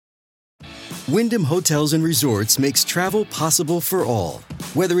Wyndham Hotels and Resorts makes travel possible for all.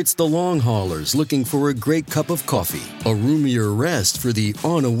 Whether it's the long haulers looking for a great cup of coffee, a roomier rest for the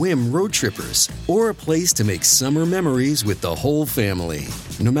on-a-whim road trippers, or a place to make summer memories with the whole family.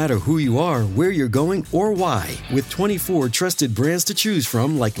 No matter who you are, where you're going, or why, with 24 trusted brands to choose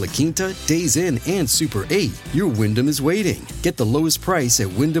from like La Quinta, Days Inn, and Super 8, your Wyndham is waiting. Get the lowest price at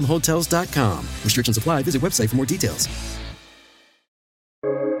WyndhamHotels.com. Restrictions apply. Visit website for more details.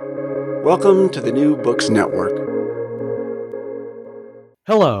 Welcome to the New Books Network.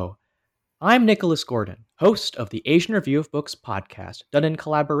 Hello, I'm Nicholas Gordon, host of the Asian Review of Books podcast, done in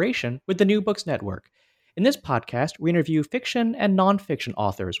collaboration with the New Books Network. In this podcast, we interview fiction and nonfiction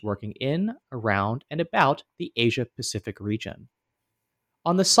authors working in, around, and about the Asia-Pacific region.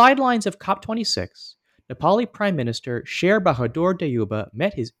 On the sidelines of COP26, Nepali Prime Minister Sher Bahadur Deuba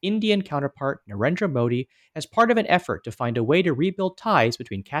met his Indian counterpart Narendra Modi as part of an effort to find a way to rebuild ties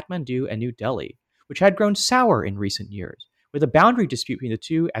between Kathmandu and New Delhi, which had grown sour in recent years, with a boundary dispute between the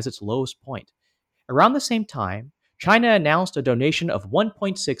two as its lowest point. Around the same time, China announced a donation of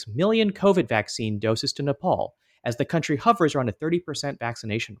 1.6 million COVID vaccine doses to Nepal, as the country hovers around a 30%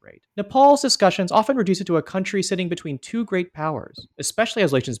 vaccination rate. Nepal's discussions often reduce it to a country sitting between two great powers, especially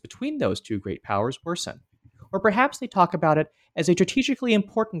as relations between those two great powers worsen. Or perhaps they talk about it as a strategically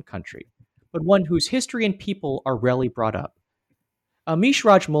important country, but one whose history and people are rarely brought up. Amish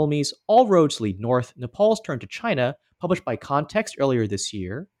Rajmulmi's All Roads Lead North, Nepal's Turn to China, published by Context earlier this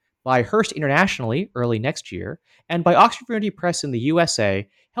year, by Hearst Internationally early next year, and by Oxford University Press in the USA,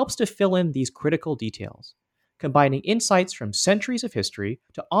 helps to fill in these critical details. Combining insights from centuries of history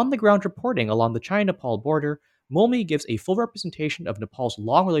to on-the-ground reporting along the China-Nepal border, Mulmi gives a full representation of Nepal's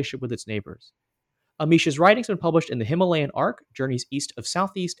long relationship with its neighbors. Amish's writings have been published in the Himalayan Arc, Journeys East of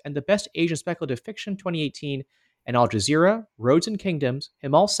Southeast, and the Best Asian Speculative Fiction 2018, and Al Jazeera, Roads and Kingdoms,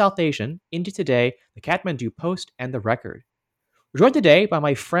 Himal South Asian, India Today, the Kathmandu Post, and The Record. We're joined today by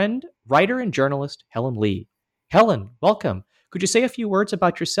my friend, writer, and journalist, Helen Lee. Helen, welcome. Could you say a few words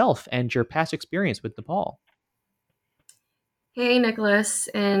about yourself and your past experience with Nepal? Hey, Nicholas,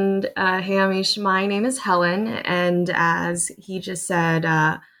 and hey, Amish. My name is Helen, and as he just said,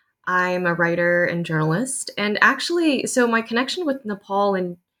 I'm a writer and journalist. And actually, so my connection with Nepal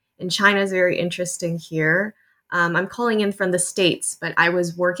and China is very interesting here. I'm calling in from the States, but I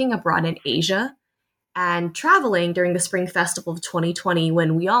was working abroad in Asia and traveling during the Spring Festival of 2020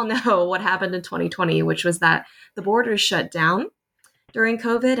 when we all know what happened in 2020, which was that the borders shut down during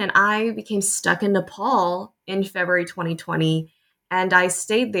COVID, and I became stuck in Nepal in February 2020, and I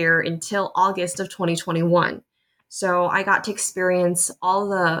stayed there until August of 2021. So I got to experience all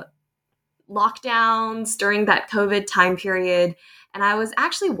the lockdowns during that COVID time period, and I was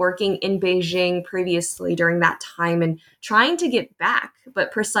actually working in Beijing previously during that time and trying to get back,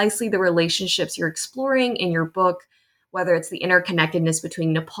 but precisely the relationships you're exploring in your book, whether it's the interconnectedness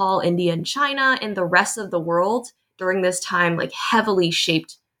between Nepal, India, and China, and the rest of the world, during this time, like heavily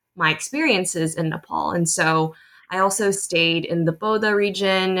shaped my experiences in Nepal. And so I also stayed in the Bodha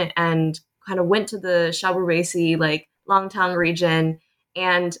region and kind of went to the Shaburbesi, like Langtang region.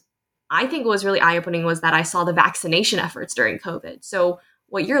 And I think what was really eye-opening was that I saw the vaccination efforts during COVID. So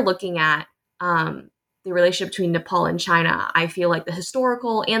what you're looking at, the relationship between Nepal and China, I feel like the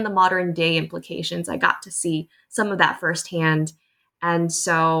historical and the modern day implications, I got to see some of that firsthand. And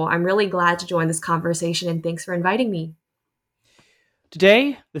so I'm really glad to join this conversation, and thanks for inviting me.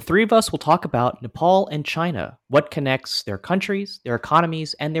 Today, the three of us will talk about Nepal and China, what connects their countries, their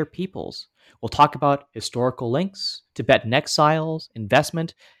economies, and their peoples. We'll talk about historical links, Tibetan exiles,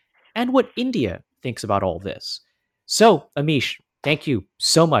 investment, and what India thinks about all this. So, Amish, thank you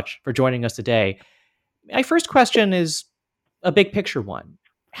so much for joining us today. My first question is a big picture one.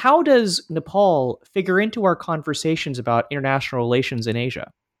 How does Nepal figure into our conversations about international relations in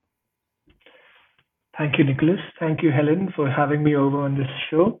Asia? Thank you, Nicholas. Thank you, Helen, for having me over on this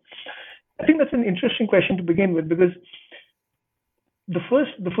show. I think that's an interesting question to begin with because the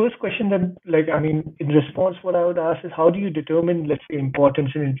first question that, in response, what I would ask is how do you determine, let's say,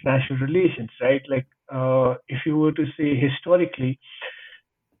 importance in international relations, right? If you were to say historically,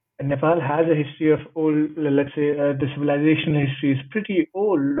 Nepal has a history of old, let's say, the civilization history is pretty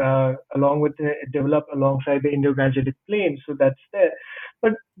old, along with developed alongside the Indo-Gangetic Plain, so that's there.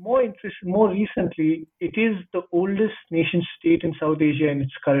 But more recently, it is the oldest nation state in South Asia in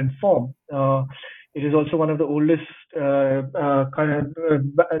its current form. It is also one of the oldest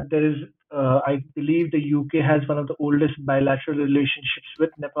I believe the UK has one of the oldest bilateral relationships with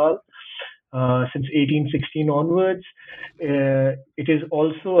Nepal since 1816 onwards. It is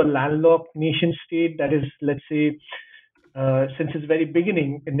also a landlocked nation state that is, let's say, since its very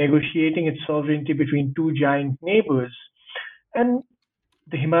beginning, in negotiating its sovereignty between two giant neighbors. And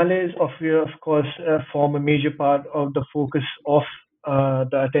the Himalayas, of course, form a major part of the focus of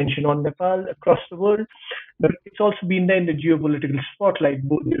the attention on Nepal across the world. But it's also been there in the geopolitical spotlight,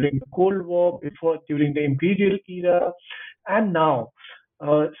 both during the Cold War, before during the imperial era, and now.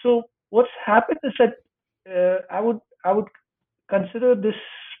 So what's happened is that I would consider this.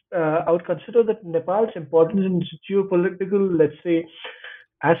 I would consider that Nepal's importance in geopolitical, let's say,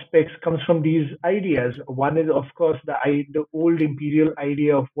 aspects comes from these ideas. One is, of course, the old imperial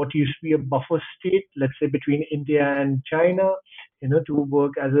idea of what used to be a buffer state, let's say, between India and China, to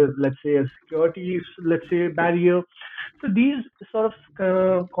work as a, let's say, a security, let's say, barrier. So these sort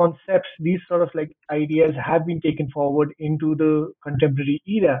of concepts, these sort of like ideas have been taken forward into the contemporary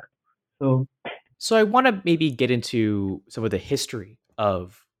era. So So I want to maybe get into some of the history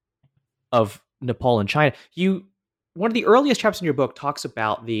of Nepal and China. You One of the earliest chapters in your book talks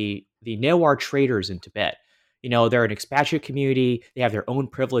about the Newar traders in Tibet. They're an expatriate community. They have their own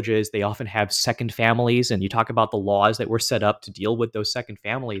privileges. They often have second families, and you talk about the laws that were set up to deal with those second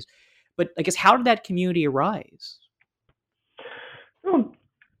families. But I guess, how did that community arise? no,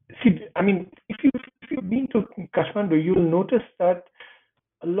 see, I mean, if you've been to Kathmandu, you'll notice that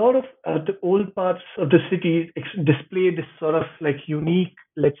a lot of the old parts of the city display this sort of like unique,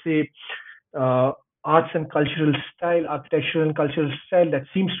 let's say, uh, arts and cultural style, architectural and cultural style that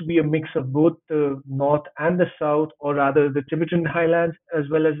seems to be a mix of both the north and the south, or rather the Tibetan highlands as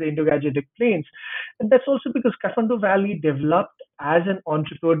well as the Indo-Gangetic plains. And that's also because Kathmandu Valley developed as an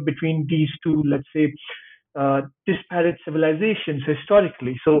entrepreneur between these two, let's say, disparate civilizations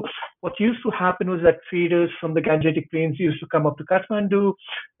historically. So what used to happen was that traders from the Gangetic Plains used to come up to Kathmandu,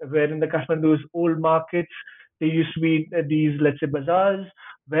 where in the Kathmandu's old markets, there used to be these, let's say, bazaars,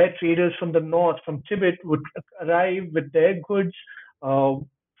 where traders from the north, from Tibet, would arrive with their goods. Uh,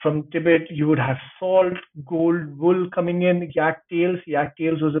 from Tibet, you would have salt, gold, wool coming in, yak tails. Yak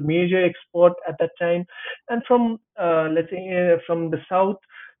tails was a major export at that time. And from, let's say, from the south,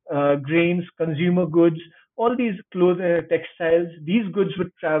 grains, consumer goods, all these clothes, textiles, these goods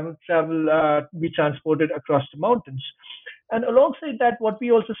would be transported across the mountains. And alongside that, what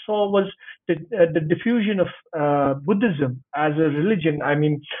we also saw was the diffusion of Buddhism as a religion. I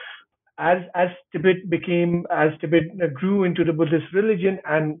mean, as Tibet grew into the Buddhist religion,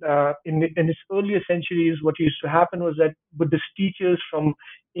 and in its earlier centuries, what used to happen was that Buddhist teachers from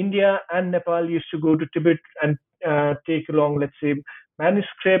India and Nepal used to go to Tibet and take along, let's say,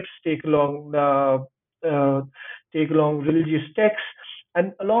 manuscripts, uh, take along religious texts,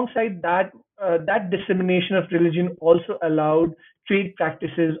 and alongside that, that dissemination of religion also allowed trade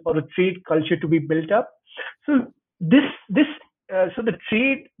practices or a trade culture to be built up. So this so the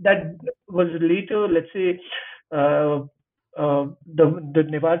trade that was later, let's say, uh, the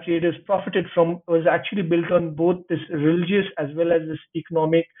Nepal traders profited from was actually built on both this religious as well as this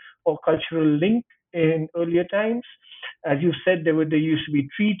economic or cultural link in earlier times. As you said, there used to be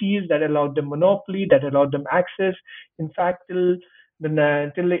treaties that allowed them monopoly, that allowed them access. In fact, till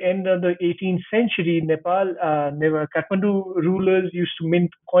the end of the 18th century, Kathmandu rulers used to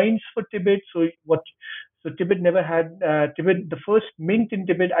mint coins for Tibet. So Tibet never had Tibet. The first mint in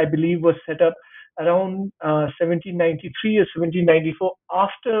Tibet, I believe, was set up around 1793 or 1794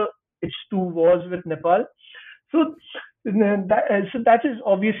 after its two wars with Nepal. So that is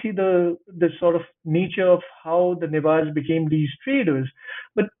obviously the sort of nature of how the Nevas became these traders.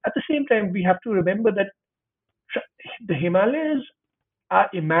 But at the same time, we have to remember that the Himalayas are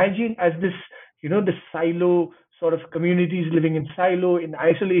imagined as this silo sort of communities living in silo, in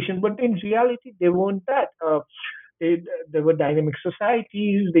isolation, but in reality, they weren't that. They, there were dynamic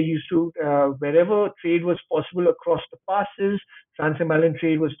societies. They used to, wherever trade was possible across the passes, trans-Himalayan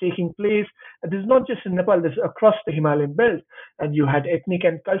trade was taking place. And this is not just in Nepal, this is across the Himalayan belt. And you had ethnic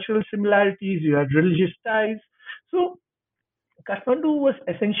and cultural similarities, you had religious ties. So Kathmandu was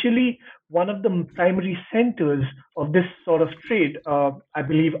essentially one of the primary centers of this sort of trade. I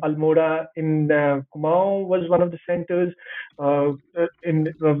believe Almora in Kumaon was one of the centers.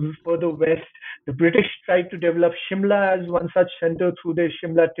 In further west, the British tried to develop Shimla as one such center through the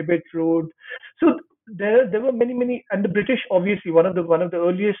Shimla Tibet Road. So there were many, and the British obviously one of the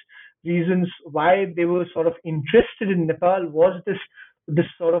earliest reasons why they were sort of interested in Nepal was this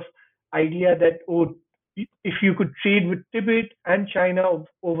sort of idea that, oh, if you could trade with Tibet and China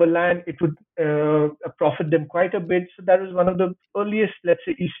over land, it would profit them quite a bit. So that was one of the earliest, let's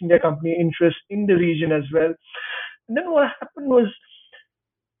say, East India Company interests in the region as well. And then what happened was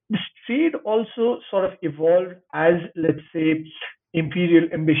this trade also sort of evolved as, let's say, imperial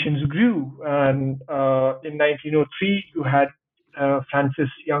ambitions grew. And in 1903, you had Francis'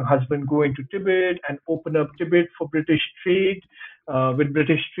 young husband go into Tibet and open up Tibet for British trade with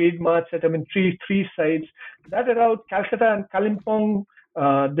British trade marts at three sites that allowed Calcutta and Kalimpong,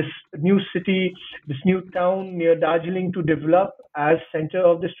 this new city, this new town near Darjeeling, to develop as center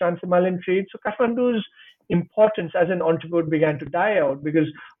of this trans-Himalayan trade. So Kathmandu's importance as an entrepreneur began to die out because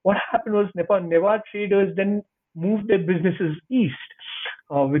what happened was Nepal traders then moved their businesses east.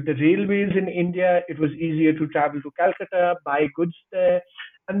 With the railways in India, it was easier to travel to Calcutta, buy goods there,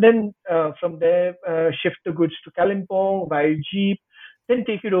 and then from there shift the goods to Kalimpong by jeep, then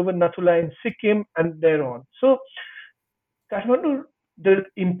take it over Nathula in Sikkim, and thereon. So Kathmandu, the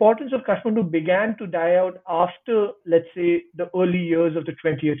importance of Kathmandu began to die out after, let's say, the early years of the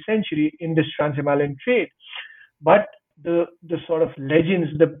 20th century in this trans-Himalayan trade. But the sort of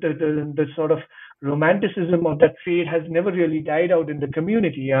legends, the sort of romanticism of that trade has never really died out in the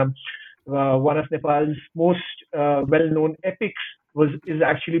community. One of Nepal's most well-known epics is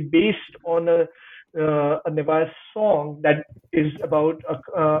actually based on a Nepal song that is about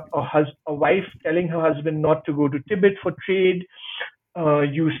a wife telling her husband not to go to Tibet for trade.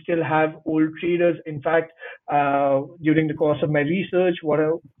 You still have old traders. In fact, during the course of my research,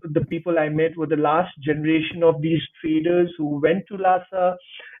 the people I met were the last generation of these traders who went to Lhasa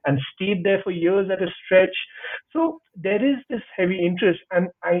and stayed there for years at a stretch. So there is this heavy interest, and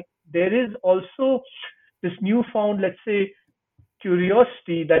there is also this newfound, let's say,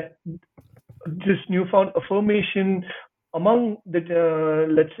 curiosity, that this newfound affirmation among the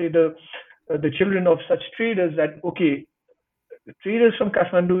let's say the children of such traders that okay, traders from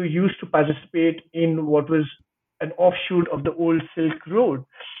Kathmandu used to participate in what was an offshoot of the old Silk Road,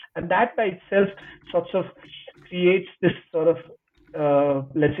 and that by itself sorts of creates this sort of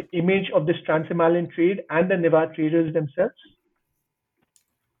let's say image of this trans-Himalayan trade and the Neva traders themselves.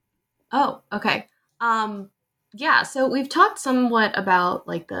 Oh, okay. Yeah, so we've talked somewhat about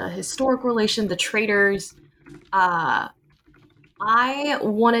like the historic relation, the traders. I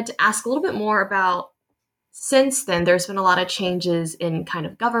wanted to ask a little bit more about, since then, there's been a lot of changes in kind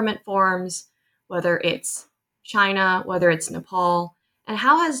of government forms, whether it's China, whether it's Nepal, and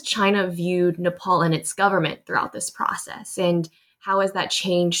how has China viewed Nepal and its government throughout this process? And how has that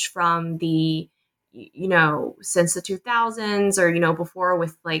changed from since the 2000s, or, before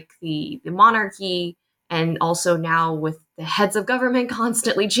with like the monarchy, and also now with the heads of government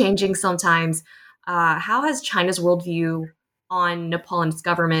constantly changing sometimes? How has China's worldview on Nepal and its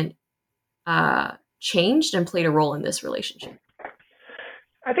government changed and played a role in this relationship?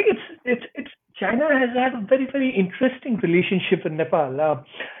 I think it's China has had a very, very interesting relationship with Nepal.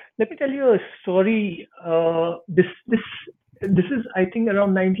 Let me tell you a story. This is, I think,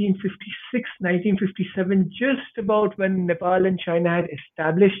 around 1956, 1957, just about when Nepal and China had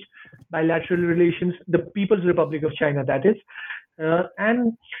established bilateral relations, the People's Republic of China, that is.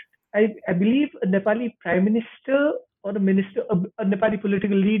 And I believe a Nepali prime minister or a Nepali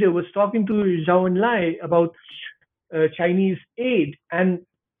political leader was talking to Zhou Enlai about Chinese aid and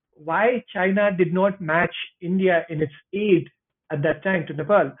why China did not match India in its aid at that time to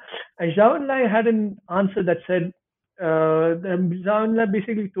Nepal. And Zhou Enlai had an answer that said, Zhou Enlai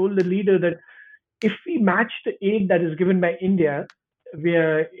basically told the leader that if we match the aid that is given by India,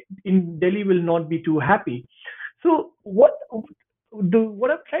 Delhi will not be too happy. So what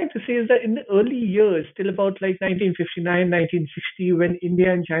I'm trying to say is that in the early years, till about like 1959, 1960, when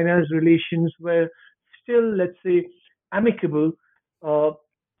India and China's relations were still, let's say, amicable,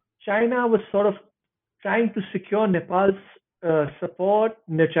 China was sort of trying to secure Nepal's support,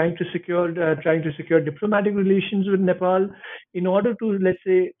 trying to secure diplomatic relations with Nepal in order to, let's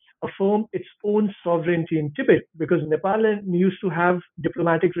say, affirm its own sovereignty in Tibet, because Nepal used to have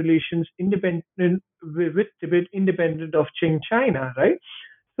diplomatic relations independent with Tibet, independent of Qing China, right?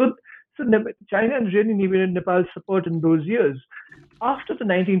 So China really needed Nepal's support in those years. After the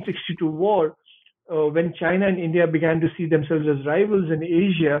 1962 war, when China and India began to see themselves as rivals in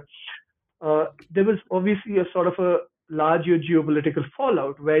Asia, there was obviously a sort of a larger geopolitical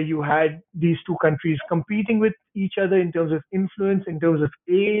fallout where you had these two countries competing with each other in terms of influence, in terms of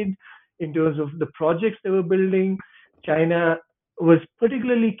aid, in terms of the projects they were building. China was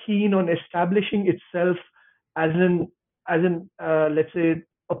particularly keen on establishing itself as an let's say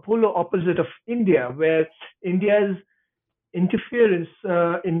a polar opposite of India, where India's interference,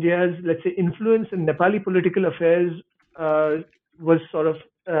 India's, let's say, influence in Nepali political affairs was sort of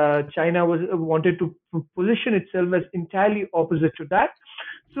China wanted to position itself as entirely opposite to that.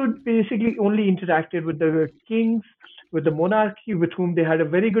 So it basically only interacted with the kings, with the monarchy, with whom they had a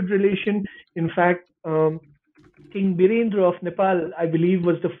very good relation. In fact, King Birendra of Nepal, I believe,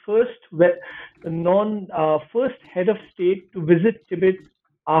 was the first head of state to visit Tibet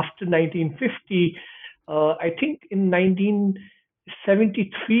after 1950. I think in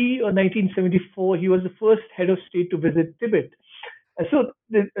 1973 or 1974, he was the first head of state to visit Tibet. So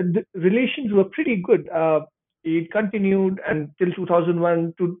the relations were pretty good. It continued until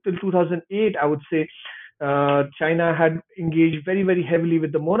 2001 till 2008, I would say. China had engaged very, very heavily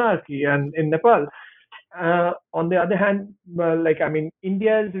with the monarchy and in Nepal. On the other hand,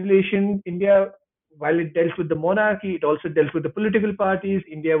 India, while it dealt with the monarchy, it also dealt with the political parties.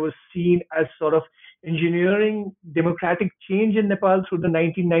 India was seen as sort of engineering democratic change in Nepal through the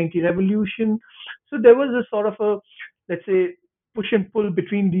 1990 revolution. So there was a sort of a, let's say, push and pull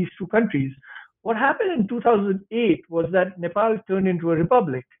between these two countries. What happened in 2008 was that Nepal turned into a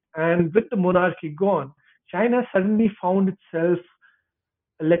republic, and with the monarchy gone, China suddenly found itself,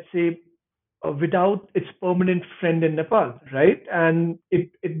 let's say, without its permanent friend in Nepal, right? And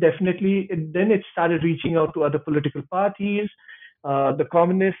then it started reaching out to other political parties. The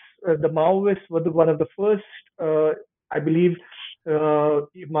communists, the Maoists were one of the first, I believe,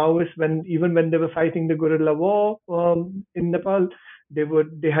 Maoists when they were fighting the guerrilla war in Nepal.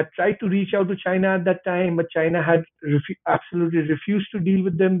 They had tried to reach out to China at that time, but China had absolutely refused to deal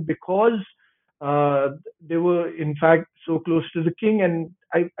with them because they were in fact so close to the king. And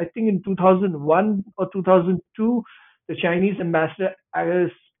I think in 2001 or 2002, the Chinese ambassador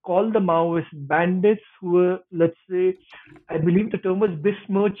called the Maoist bandits, who were, let's say, I believe the term was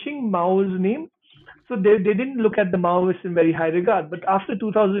besmirching Mao's name. So they didn't look at the Maoists in very high regard. But after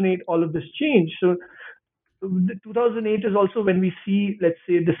 2008, all of this changed. So 2008 is also when we see, let's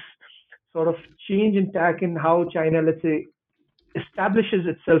say, this sort of change in tack in how China, let's say, establishes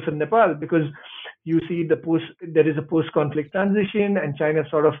itself in Nepal, because you see there is a post-conflict transition, and China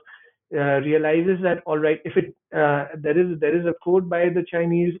sort of realizes that, all right, if there is a quote by the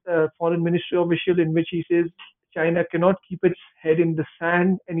Chinese foreign ministry official in which he says China cannot keep its head in the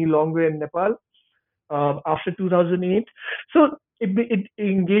sand any longer in Nepal after 2008. So it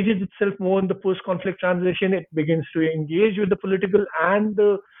engages itself more in the post-conflict transition. It begins to engage with the political and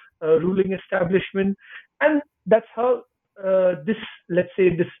the ruling establishment, and that's how this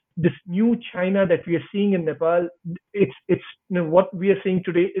new China that we are seeing in Nepal, what we are seeing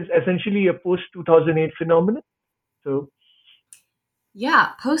today is essentially a post 2008 phenomenon. So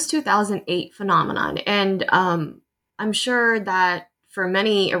yeah, post 2008 phenomenon, and I'm sure that for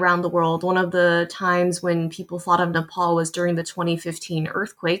many around the world, one of the times when people thought of Nepal was during the 2015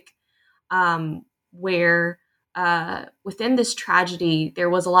 earthquake, where within this tragedy there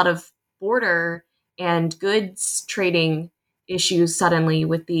was a lot of border and goods trading issues suddenly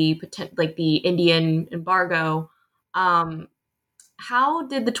with the Indian embargo. How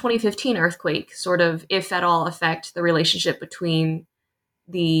did the 2015 earthquake sort of, if at all, affect the relationship between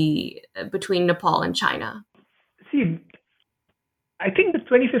Nepal and China? See, I think the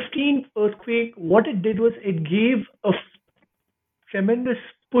 2015 earthquake, what it did was it gave a tremendous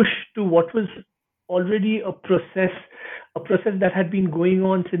push to what was already a process that had been going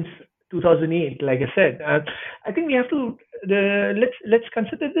on since 2008. Like I said, I think we have to let's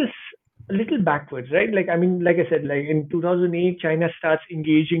consider this a little backwards, right? Like I said, like in 2008, China starts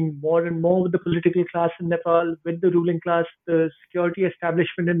engaging more and more with the political class in Nepal, with the ruling class, the security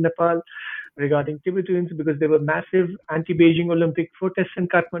establishment in Nepal regarding Tibetans, because there were massive anti-Beijing Olympic protests in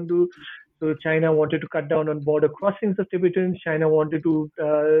Kathmandu. So China wanted to cut down on border crossings of Tibetans. China wanted to,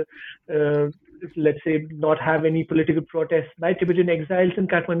 let's say, not have any political protests by Tibetan exiles in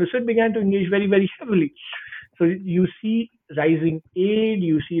Kathmandu. So it began to engage very, very heavily. So you see rising aid,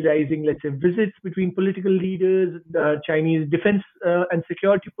 you see rising, let's say, visits between political leaders. The Chinese defense and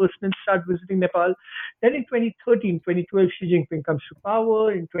security personnel start visiting Nepal. Then in 2012, Xi Jinping comes to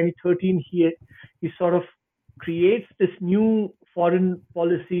power. In 2013, he sort of creates this new foreign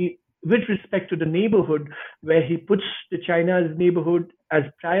policy with respect to the neighborhood, where he puts the China's neighborhood as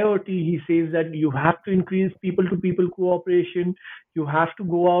priority. He says that you have to increase people-to-people cooperation. You have to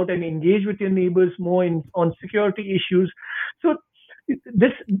go out and engage with your neighbors more on security issues. So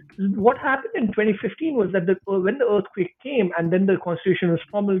what happened in 2015 was that when the earthquake came and then the constitution was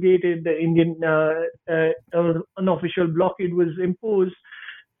promulgated, the Indian unofficial blockade was imposed.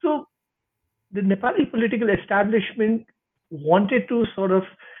 So the Nepali political establishment wanted to sort of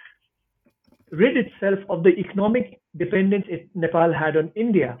rid itself of the economic dependence Nepal had on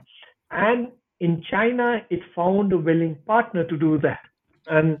India. And in China, it found a willing partner to do that.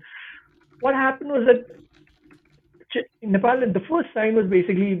 And what happened was that in Nepal, the first sign was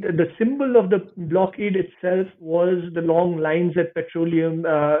basically the symbol of the blockade itself was the long lines at petrol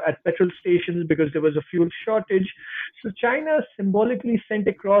stations because there was a fuel shortage. So China symbolically sent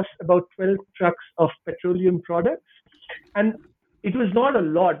across about 12 trucks of petroleum products, and it was not a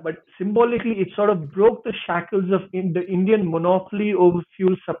lot, but symbolically it sort of broke the shackles of the Indian monopoly over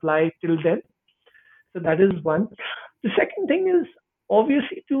fuel supply till then. So that is one. The second thing is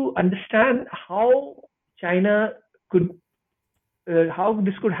obviously to understand China could how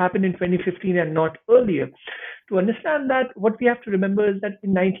this could happen in 2015 and not earlier. To understand that, what we have to remember is that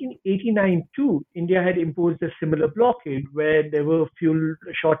in 1989 too, India had imposed a similar blockade where there were fuel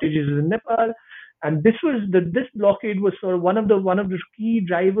shortages in Nepal, and this blockade was sort of one of the key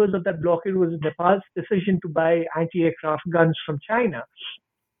drivers of that blockade was Nepal's decision to buy anti-aircraft guns from China.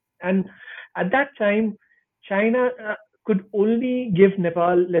 And at that time, China could only give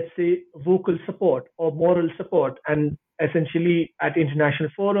Nepal, let's say, vocal support or moral support. And essentially, at international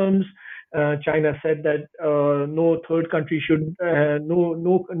forums, China said that no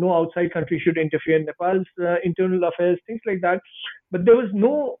outside country should interfere in Nepal's internal affairs, things like that. But there was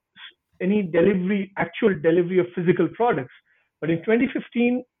no any actual delivery of physical products. But in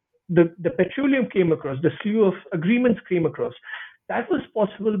 2015, the petroleum came across, the slew of agreements came across. That was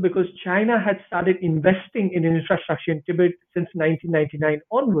possible because China had started investing in infrastructure in Tibet since 1999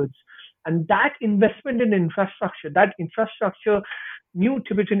 onwards. And that investment in new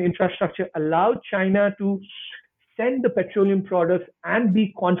Tibetan infrastructure allowed China to send the petroleum products and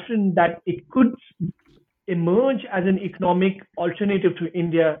be confident that it could emerge as an economic alternative to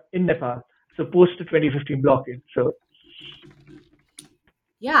India in Nepal. So post the 2015 blockade. So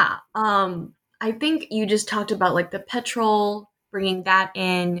Yeah, I think you just talked about like the petrol, bringing that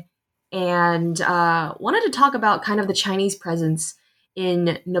in, and wanted to talk about kind of the Chinese presence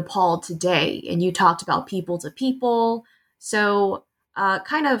in Nepal today. And you talked about people to people. So,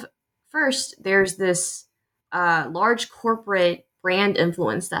 kind of first, there's this large corporate brand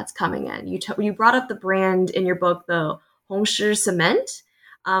influence that's coming in. You brought up the brand in your book, the Hongshi Cement.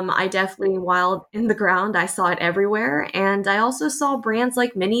 I definitely, while in the ground, I saw it everywhere. And I also saw brands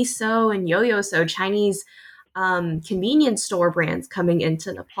like Miniso and Yo-Yo-So, Chinese convenience store brands coming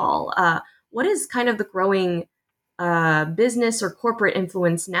into Nepal. What is kind of the growing business or corporate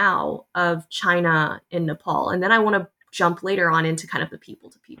influence now of China in Nepal? And then I want to jump later on into kind of the people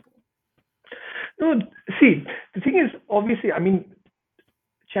to people. no, see, the thing is, obviously, I mean,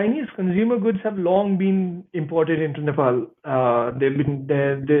 Chinese consumer goods have long been imported into Nepal. They've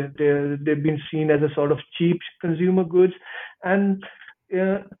been seen as a sort of cheap consumer goods, and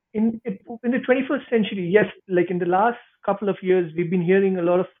in the 21st century, yes, like in the last couple of years, we've been hearing a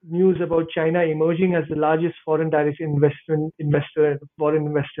lot of news about China emerging as the largest foreign direct foreign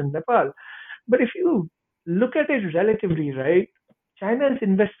investor in Nepal. But if you look at it relatively, right, China's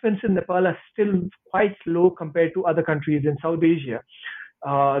investments in Nepal are still quite low compared to other countries in South Asia.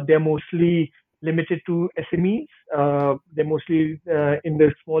 They're mostly limited to SMEs. They're mostly in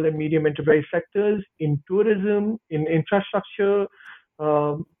the small and medium enterprise sectors, in tourism, in infrastructure.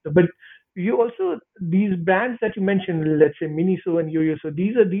 But you also these brands that you mentioned, let's say Miniso and Yo-Yo. So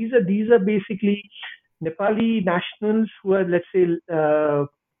these are basically Nepali nationals who are, let's say,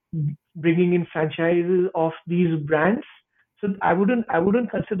 bringing in franchises of these brands. So I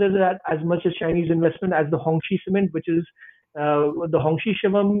wouldn't consider that as much a Chinese investment as the Hongshi Cement, which is the Hongshi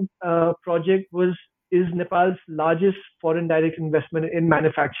Shivam project is Nepal's largest foreign direct investment in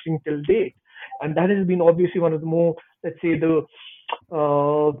manufacturing till date, and that has been obviously one of the more, let's say,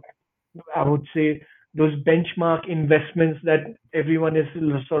 I would say those benchmark investments that everyone is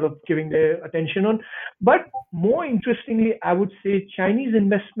sort of giving their attention on. But more interestingly, I would say Chinese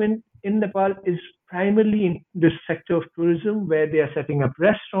investment in Nepal is primarily in this sector of tourism, where they are setting up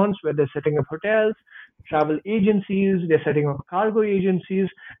restaurants, where they're setting up hotels, travel agencies, they're setting up cargo agencies.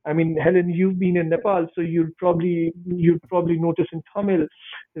 I mean, Helen, you've been in Nepal, so you'd probably notice in Tamil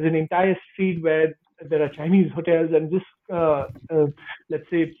there's an entire street where there are Chinese hotels, and just let's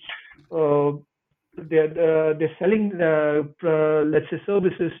say they're selling let's say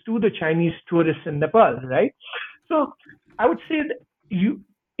services to the Chinese tourists in Nepal, right? So I would say that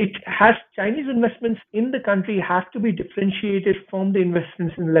Chinese investments in the country have to be differentiated from the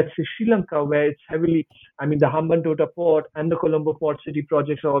investments in, let's say, Sri Lanka, where it's heavily, I mean, the Hambantota port and the Colombo port city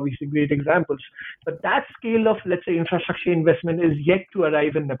projects are obviously great examples. But that scale of, let's say, infrastructure investment is yet to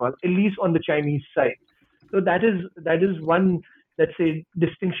arrive in Nepal, at least on the Chinese side. So that is one, let's say,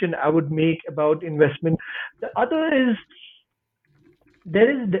 distinction I would make about investment. The other is there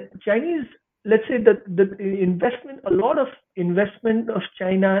is the Chinese, let's say, the investment, a lot of investment of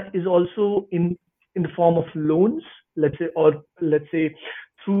China is also in the form of loans. let's say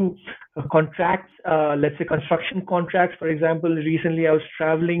through contracts, let's say construction contracts. For example, recently I was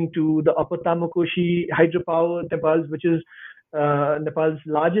traveling to the Upper Tamakoshi hydropower, which is Nepal's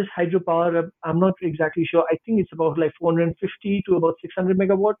largest hydropower. I'm not exactly sure. I think it's about like 450 to about 600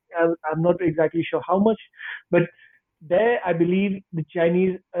 megawatt. I'm not exactly sure how much, but there I believe a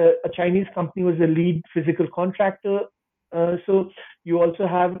Chinese company was the lead physical contractor. So you also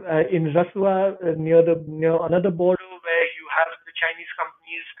have in Rasua near another border where you have the Chinese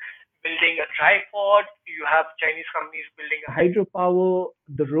companies building a tripod. You have Chinese companies building a hydropower,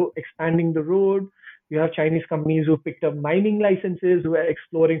 expanding the road. You have Chinese companies who picked up mining licenses, who are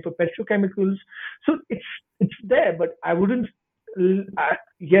exploring for petrochemicals. So it's there, but I wouldn't.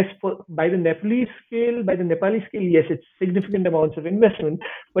 Yes, by the Nepali scale, yes, it's significant amounts of investment.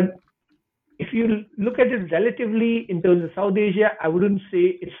 But if you look at it relatively in terms of South Asia, I wouldn't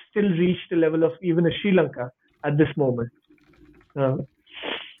say it's still reached the level of even a Sri Lanka at this moment. Uh,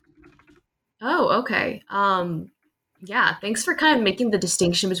 Oh, okay. Yeah, thanks for kind of making the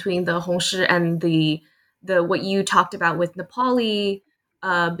distinction between the Hongshi and the what you talked about with Nepali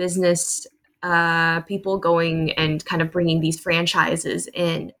business people going and kind of bringing these franchises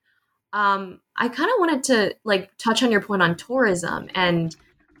in. I kind of wanted to like touch on your point on tourism and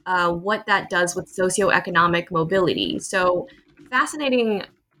what that does with socioeconomic mobility. So, fascinating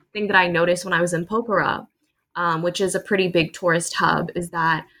thing that I noticed when I was in Pokhara, which is a pretty big tourist hub, is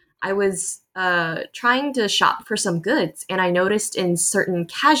that I was trying to shop for some goods, and I noticed in certain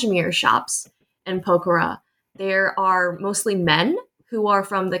cashmere shops in Pokhara, there are mostly men who are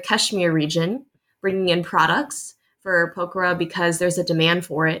from the Kashmir region bringing in products for Pokhara because there's a demand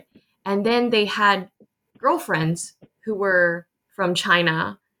for it. And then they had girlfriends who were from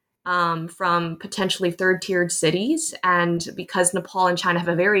China, from potentially third tiered cities. And because Nepal and China have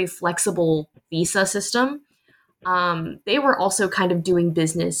a very flexible visa system, they were also kind of doing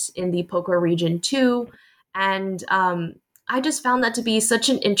business in the Pokhara region too. And I just found that to be such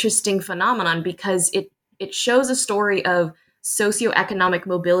an interesting phenomenon because it shows a story of socioeconomic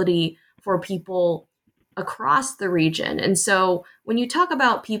mobility for people across the region. And so when you talk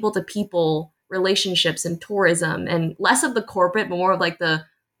about people to people relationships and tourism and less of the corporate, but more of like the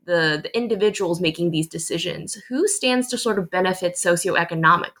individuals making these decisions, who stands to sort of benefit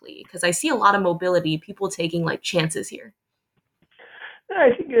socioeconomically? Because I see a lot of mobility, people taking like chances here.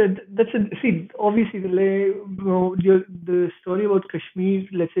 I think obviously the story about Kashmir,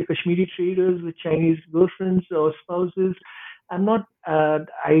 let's say Kashmiri traders with Chinese girlfriends or spouses. I'm not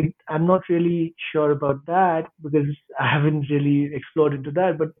really sure about that because I haven't really explored into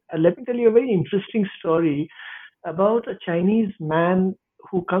that. But let me tell you a very interesting story about a Chinese man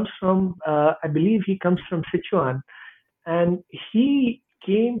who comes from, I believe he comes from Sichuan, and he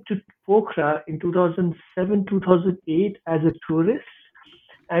came to Pokhara in 2007, 2008 as a tourist.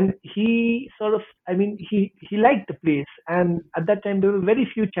 And he sort of, I mean, he liked the place. And at that time, there were very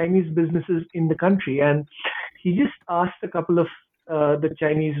few Chinese businesses in the country. And he just asked a couple of the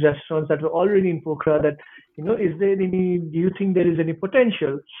Chinese restaurants that were already in Pokhara that, do you think there is any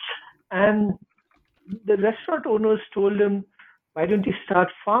potential? And the restaurant owners told him, why don't you start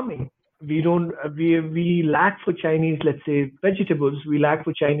farming? We lack for Chinese, let's say, vegetables. We lack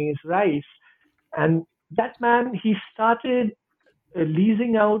for Chinese rice. And that man, he started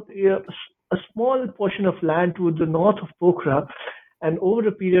leasing out a small portion of land to the north of Pokhara. And over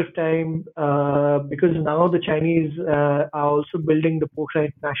a period of time, because now the Chinese are also building the Pokhara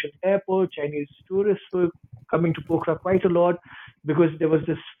International Airport, Chinese tourists were coming to Pokhara quite a lot because there was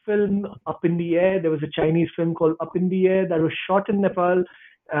this film, Up in the Air. There was a Chinese film called Up in the Air that was shot in Nepal.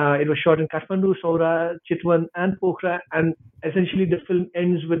 It was shot in Kathmandu, Saura, Chitwan, and Pokhara. And essentially, the film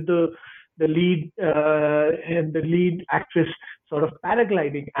ends with the lead actress sort of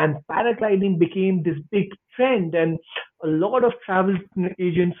paragliding, and paragliding became this big trend. And a lot of travel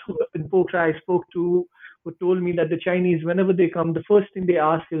agents in Pokhara I spoke to who told me that the Chinese, whenever they come, the first thing they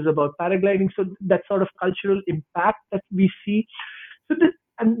ask is about paragliding. So that sort of cultural impact that we see. So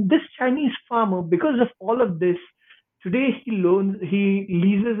this Chinese farmer, because of all of this, today he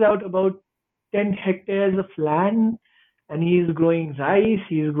leases out about 10 hectares of land, and he is growing rice,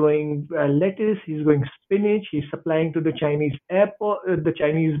 he is growing lettuce, he's growing spinach, he's supplying to the Chinese airport, the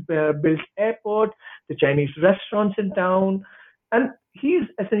Chinese built airport, the Chinese restaurants in town. And he's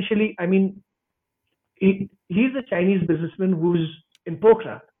essentially, I mean, he's a Chinese businessman who's in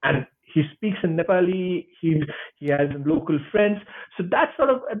Pokhara, and he speaks in Nepali. He has local friends. So that's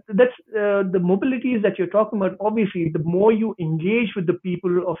the mobilities that you're talking about. Obviously, the more you engage with the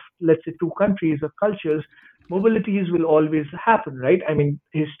people of, let's say, two countries or cultures, mobilities will always happen, right? I mean,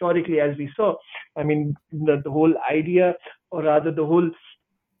 historically, as we saw, I mean, the whole idea, or rather, the whole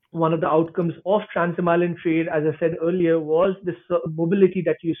one of the outcomes of trans-Himalayan trade, as I said earlier, was this mobility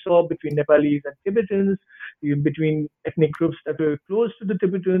that you saw between Nepalis and Tibetans, between ethnic groups that were close to the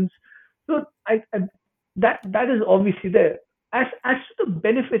Tibetans. So that is obviously there. As to the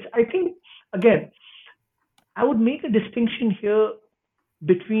benefits, I think again, I would make a distinction here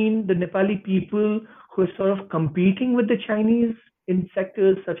between the Nepali people who are sort of competing with the Chinese in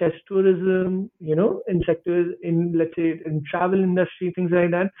sectors such as tourism, in sectors in, let's say, in travel industry, things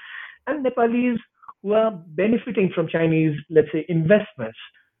like that, and Nepalis who are benefiting from Chinese, let's say, investments,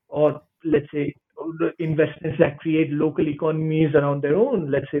 or let's say the investments that create local economies around their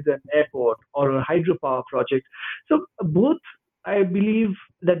own, let's say an airport or a hydropower project. So both, I believe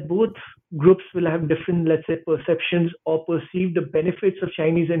that both groups will have different, let's say, perceptions or perceive the benefits of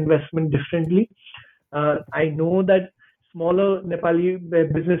Chinese investment differently. I know that smaller Nepali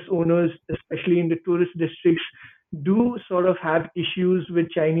business owners, especially in the tourist districts, do sort of have issues with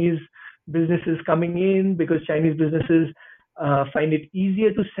Chinese businesses coming in because Chinese businesses find it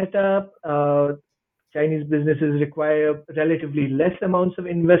easier to set up. Chinese businesses require relatively less amounts of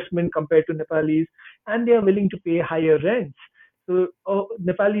investment compared to Nepalis, and they are willing to pay higher rents. So,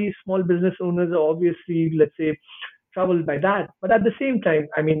 Nepali small business owners are obviously, let's say, troubled by that. But at the same time,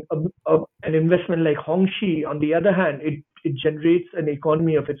 I mean, an investment like Hongxi, on the other hand, it generates an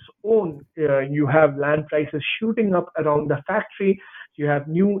economy of its own. You have land prices shooting up around the factory. You have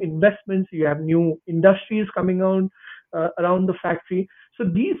new investments. You have new industries coming on around the factory. So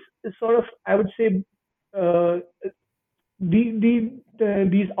these sort of, I would say, uh,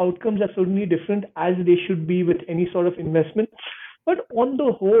 these outcomes are certainly different, as they should be with any sort of investment. But on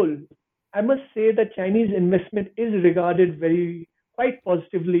the whole, I must say that Chinese investment is regarded very quite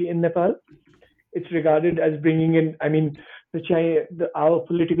positively in Nepal. It's regarded as bringing in. I mean, our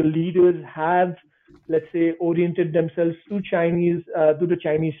political leaders have, let's say, oriented themselves to the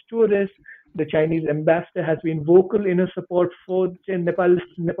Chinese tourists. The Chinese ambassador has been vocal in her support for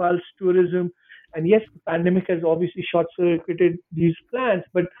Nepal's tourism. And yes, the pandemic has obviously short-circuited these plans.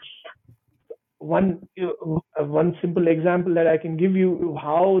 But one simple example that I can give you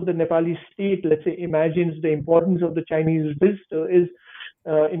how the Nepali state, let's say, imagines the importance of the Chinese visitor is,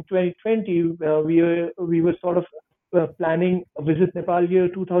 in 2020, we were sort of planning a Visit Nepal year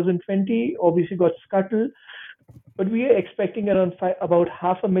 2020. Obviously, got scuttled, but we are expecting about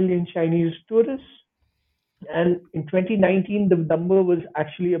 500,000 Chinese tourists. And in 2019, the number was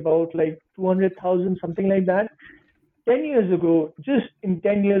actually about like 200,000, something like that. 10 years ago, just in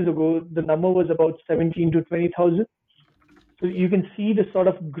 10 years ago, the number was about 17 to 20,000. So you can see the sort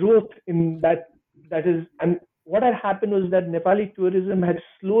of growth in that. That is, and what had happened was that Nepali tourism had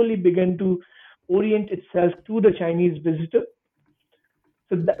slowly begun to orient itself to the Chinese visitor.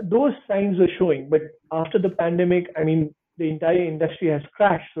 So those signs were showing. But after the pandemic, I mean, the entire industry has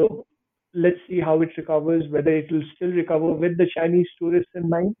crashed. So let's see how it recovers, whether it will still recover with the Chinese tourists in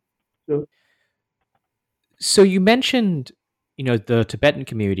mind. So So you mentioned, the Tibetan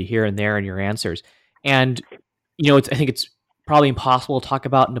community here and there in your answers, and I think it's probably impossible to talk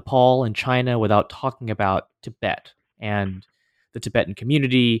about Nepal and China without talking about Tibet and the Tibetan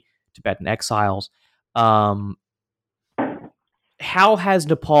community, Tibetan exiles. Um, how has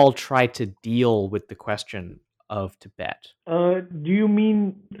Nepal tried to deal with the question of Tibet? do you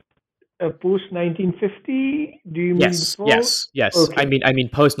mean post 1950? Do you mean Yes, before? yes, yes. I Okay, mean,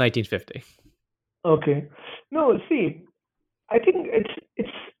 post 1950. okay. No, see, I think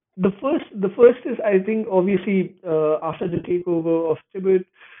it's the first is, I think, obviously, after the takeover of Tibet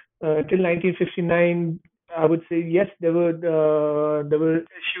till 1959. I would say yes, there were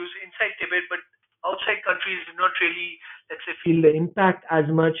issues inside Tibet, but outside countries did not really, let's say, feel the impact as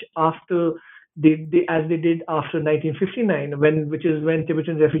much after as they did after 1959, which is when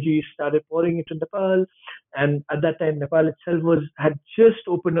Tibetan refugees started pouring into Nepal. And at that time, Nepal itself had just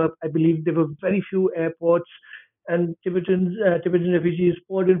opened up. I believe there were very few airports, and Tibetan refugees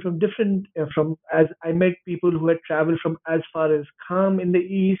poured in from different, from, as I met people who had traveled from as far as Kham in the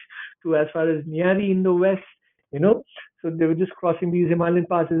east to as far as Nyari in the west. You know, so they were just crossing these Himalayan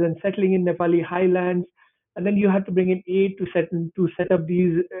passes and settling in Nepali highlands. And then you had to bring in aid to set up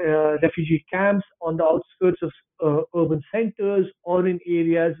these refugee camps on the outskirts of urban centers or in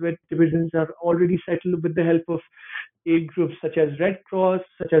areas where Tibetans are already settled, with the help of aid groups such as Red Cross,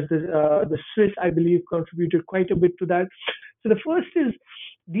 such as the Swiss, I believe, contributed quite a bit to that. So the first is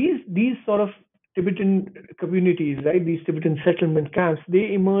these sort of Tibetan communities, right? These Tibetan settlement camps,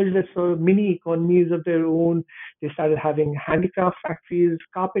 they emerged as sort of mini economies of their own. They started having handicraft factories,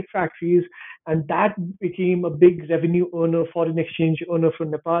 carpet factories, and that became a big revenue earner, foreign exchange earner for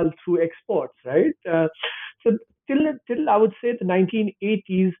Nepal through exports, right? So till I would say the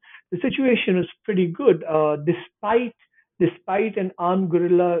 1980s, the situation was pretty good, despite an armed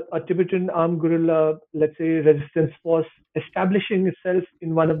guerrilla, a Tibetan armed guerrilla, let's say, resistance force establishing itself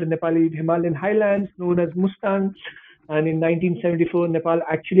in one of the Nepali Himalayan highlands known as Mustang. And in 1974, Nepal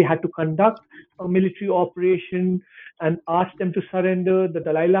actually had to conduct a military operation and asked them to surrender. The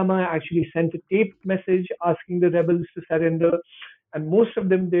Dalai Lama actually sent a taped message asking the rebels to surrender, and most of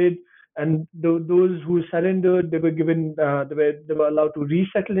them did. And those who surrendered, they were given, they were allowed to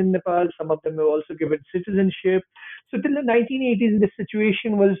resettle in Nepal. Some of them were also given citizenship. So till the 1980s, the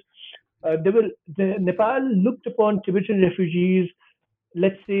situation was the Nepal looked upon Tibetan refugees,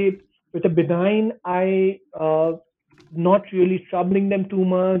 let's say, with a benign eye, not really troubling them too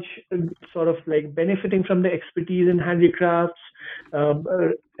much, sort of like benefiting from the expertise in handicrafts, um,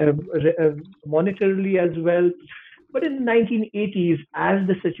 monetarily as well. But in the 1980s, as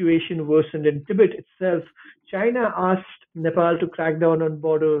the situation worsened in Tibet itself, China asked Nepal to crack down on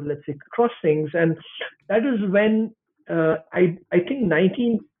border, let's say, crossings, and that is when I think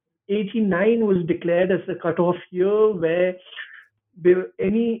 1989 was declared as the cutoff year where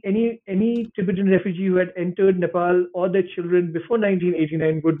any Tibetan refugee who had entered Nepal or their children before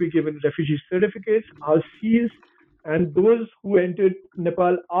 1989 would be given refugee certificates, RCs, and those who entered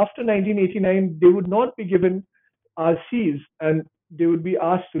Nepal after 1989 they would not be given RCs, and they would be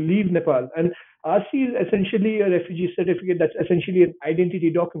asked to leave Nepal. And RC is essentially a refugee certificate. That's essentially an identity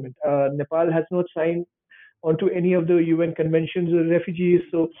document. Nepal has not signed onto any of the UN conventions on refugees,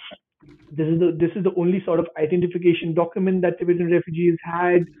 so this is the only sort of identification document that Tibetan refugees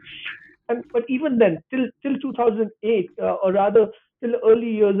had. And but even then, till 2008, or rather till the early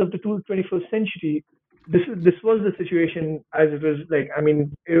years of the 21st century, this was the situation as it was. Like, I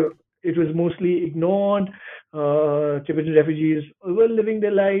mean, it was mostly ignored. Tibetan refugees were living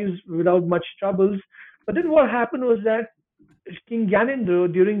their lives without much troubles. But then what happened was that King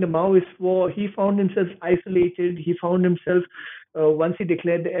Gyanendra, during the Maoist war, he found himself isolated. He found himself, once he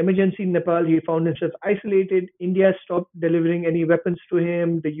declared the emergency in Nepal, he found himself isolated. India stopped delivering any weapons to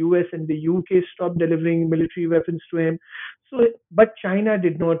him. The US and the UK stopped delivering military weapons to him. So, but China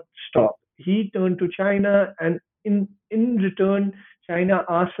did not stop. He turned to China, and in return, China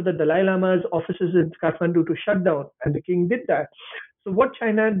asked for the Dalai Lama's offices in Kathmandu to shut down, and the king did that. So what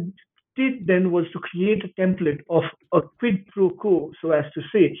China did then was to create a template of a quid pro quo, so as to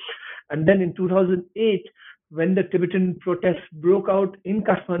say. And then in 2008, when the Tibetan protests broke out in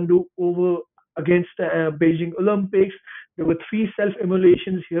Kathmandu over against the Beijing Olympics, there were three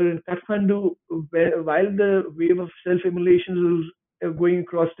self-immolations here in Kathmandu. While the wave of self-immolations was going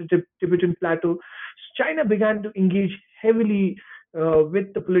across the Tibetan plateau, China began to engage heavily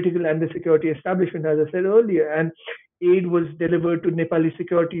with the political and the security establishment, as I said earlier, and aid was delivered to Nepali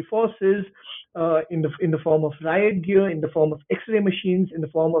security forces in the form of riot gear, in the form of X-ray machines, in the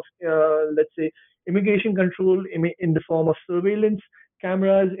form of let's say immigration control, in the form of surveillance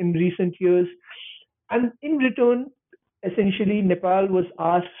cameras in recent years, and in return, essentially, Nepal was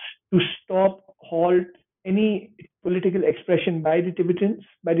asked to stop, halt any political expression by the Tibetans,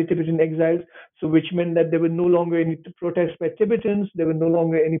 by the Tibetan exiles. So, which meant that there were no longer any protests by Tibetans. There were no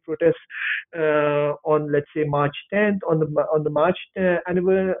longer any protests on, let's say, March 10th, on the March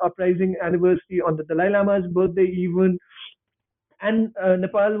uprising anniversary, on the Dalai Lama's birthday, even. And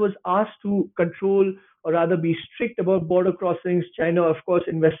Nepal was asked to control, or rather be strict about border crossings. China, of course,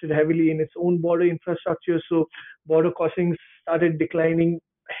 invested heavily in its own border infrastructure, so border crossings started declining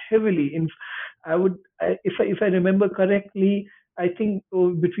heavily. If I remember correctly, I think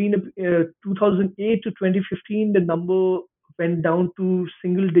between 2008 to 2015, the number went down to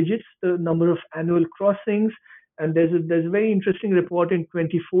single digits, the number of annual crossings. And there's a very interesting report in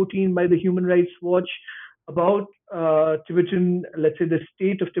 2014 by the Human Rights Watch about Tibetan, let's say, the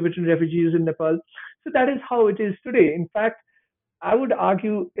state of Tibetan refugees in Nepal. So that is how it is today. In fact, I would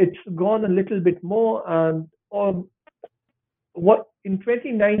argue it's gone a little bit more. Or what in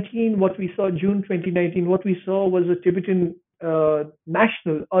 2019, what we saw, June 2019, what we saw was a Tibetan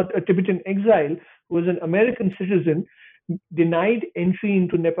national, or a Tibetan exile who was an American citizen, denied entry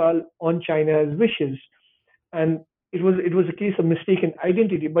into Nepal on China's wishes, and it was a case of mistaken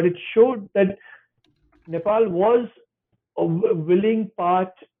identity. But it showed that Nepal was a willing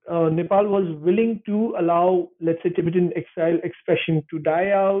part. Nepal was willing to allow, let's say, Tibetan exile expression to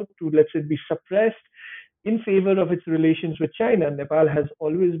die out, to, let's say, be suppressed, in favor of its relations with China. Nepal has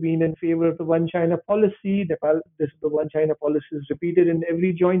always been in favor of the One China policy. The One China policy is repeated in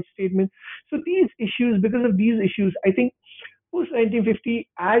every joint statement. So these issues, because of these issues, I think post 1950,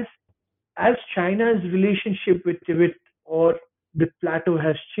 as China's relationship with Tibet or the plateau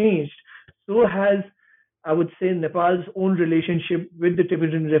has changed, so has, I would say, Nepal's own relationship with the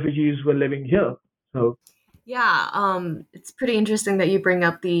Tibetan refugees who are living here. So Yeah, it's pretty interesting that you bring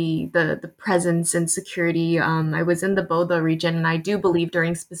up the presence and security. I was in the Bodha region, and I do believe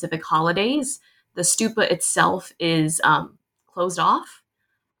during specific holidays, the stupa itself is closed off.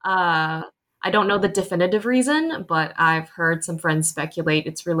 Uh, I don't know the definitive reason, but I've heard some friends speculate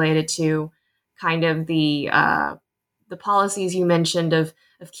it's related to kind of the policies you mentioned of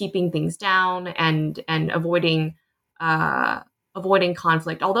keeping things down and uh, avoiding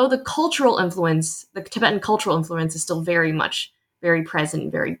conflict. Although the Tibetan cultural influence, is still very much very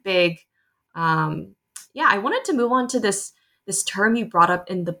present, very big. Yeah, I wanted to move on to this term you brought up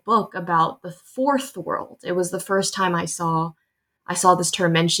in the book about the fourth world. It was the first time I saw this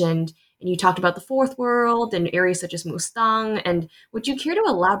term mentioned, and you talked about the fourth world and areas such as Mustang. And would you care to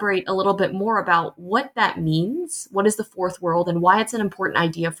elaborate a little bit more about what that means? What is the fourth world, and why it's an important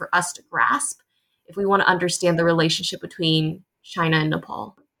idea for us to grasp if we want to understand the relationship between China and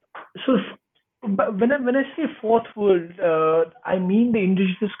Nepal? so but when I say fourth world, I mean the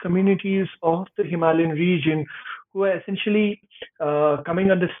indigenous communities of the Himalayan region who are essentially coming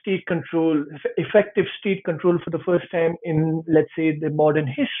under state control, effective state control for the first time in, let's say, the modern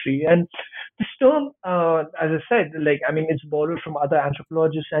history. And this term, as I said, like, I mean, it's borrowed from other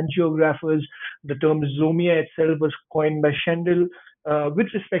anthropologists and geographers. The term Zomia itself was coined by Shendel with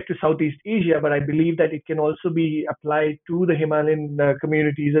respect to Southeast Asia, but I believe that it can also be applied to the Himalayan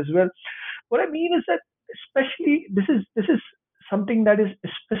communities as well. What I mean is that, especially, this is something that is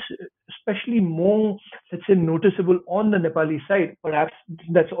especially more, let's say, noticeable on the Nepali side. Perhaps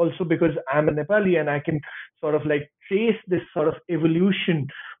that's also because I'm a Nepali and I can sort of like trace this sort of evolution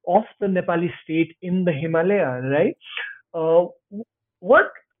of the Nepali state in the Himalaya, right? Uh,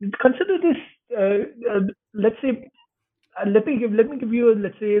 what Consider this, let's say, let me give you,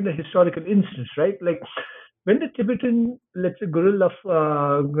 let's say, the historical instance, right? Like, when the Tibetan, let's say, guerrillas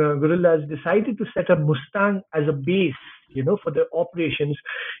decided to set up Mustang as a base, for their operations,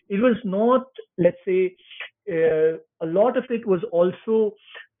 it was not, let's say, a lot of it was also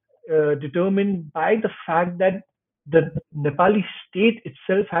determined by the fact that the Nepali state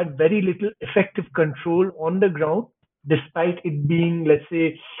itself had very little effective control on the ground, despite it being, let's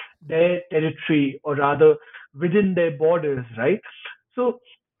say, their territory, or rather within their borders, right? So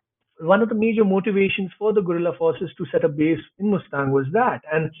one of the major motivations for the guerrilla forces to set up base in Mustang was that.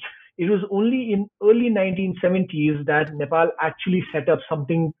 And it was only in early 1970s that Nepal actually set up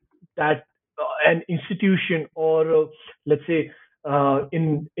something that, an institution, or let's say,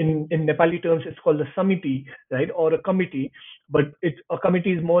 in Nepali terms, it's called a samiti, right, or a committee. But a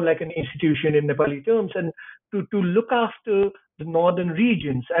committee is more like an institution in Nepali terms, and to look after the northern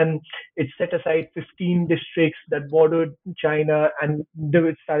regions. And it set aside 15 districts that bordered China, and they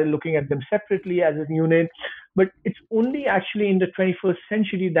started looking at them separately as a unit. But it's only actually in the 21st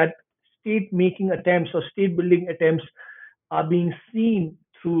century that state making attempts or state building attempts are being seen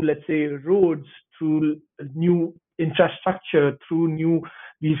through, let's say, roads, through new infrastructure, through new,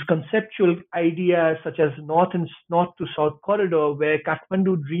 these conceptual ideas such as north to south corridor, where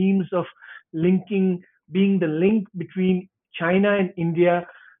Kathmandu dreams of linking, being the link between China and India,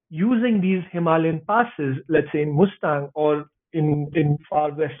 using these Himalayan passes, let's say in Mustang, or in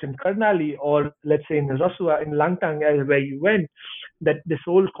far western Karnali, or let's say in Rasua, in Langtang, where you went. That this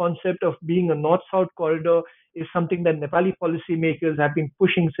whole concept of being a north-south corridor is something that Nepali policymakers have been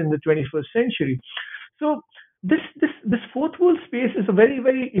pushing since the 21st century. So this fourth world space is a very,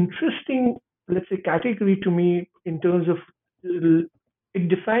 very interesting, let's say, category to me, in terms of, it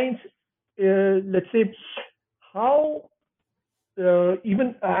defines, let's say, how,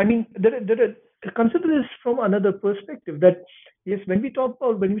 even, I mean, consider this from another perspective, that yes, when we talk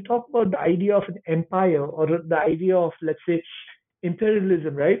about the idea of an empire, or the idea of, let's say,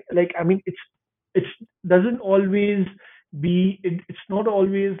 imperialism, right? Like, I mean, it's doesn't always it's not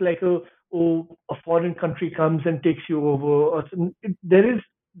always like a foreign country comes and takes you over, or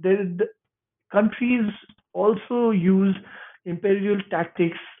the countries also use imperial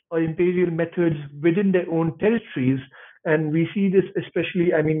tactics or imperial methods within their own territories. And we see this,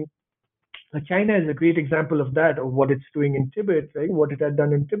 especially, I mean, China is a great example of that, of what it's doing in Tibet, right? What it had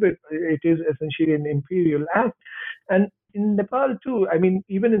done in Tibet, it is essentially an imperial act. And in Nepal too, I mean,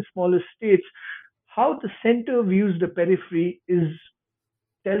 even in smaller states, how the center views the periphery is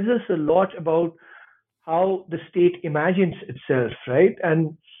tells us a lot about how the state imagines itself, right?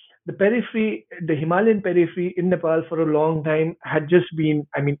 And the periphery, the Himalayan periphery in Nepal for a long time had just been,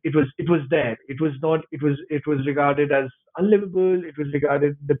 I mean, it was there. It was not, it was regarded as unlivable. It was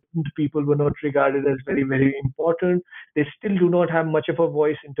regarded, the people were not regarded as very, very important. They still do not have much of a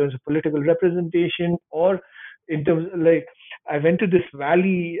voice in terms of political representation, or in terms of, like, I went to this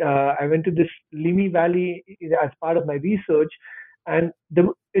Limi Valley as part of my research, and there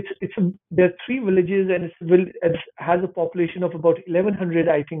are three villages, and it has a population of about 1100,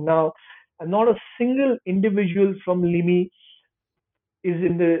 I think now, and not a single individual from Limi is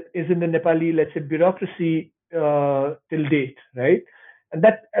in the Nepali, let's say, bureaucracy till date, right?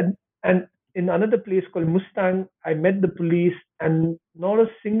 And in another place called Mustang, I met the police, and not a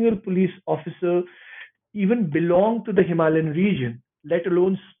single police officer even belonged to the Himalayan region, let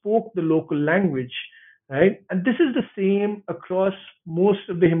alone spoke the local language, right? And this is the same across most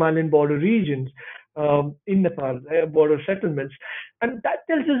of the Himalayan border regions in Nepal, border settlements. And that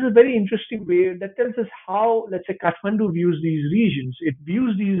tells us a very interesting way. That tells us how, let's say, Kathmandu views these regions. It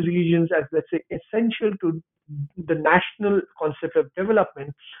views these regions as, let's say, essential to the national concept of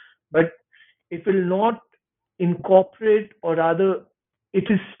development, but it will not incorporate, or rather, it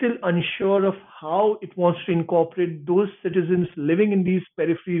is still unsure of how it wants to incorporate those citizens living in these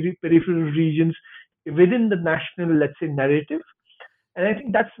peripheral regions within the national, let's say, narrative. And I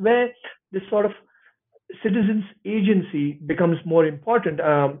think that's where this sort of citizens' agency becomes more important.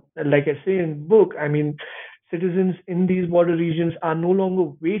 Like I say in the book, I mean, citizens in these border regions are no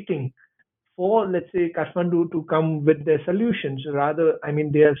longer waiting for, let's say, Kathmandu to come with their solutions. Rather, I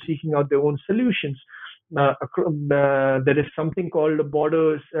mean, they are seeking out their own solutions. There is something called a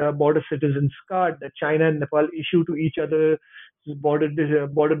border citizens card that China and Nepal issue to each other border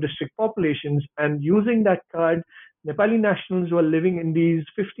district populations, and using that card, Nepali nationals who are living in these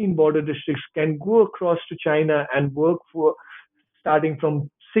 15 border districts can go across to China and work for, starting from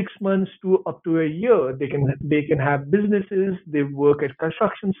 6 months to up to a year. They can have businesses. They work at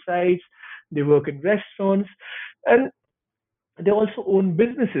construction sites. They work in restaurants, and they also own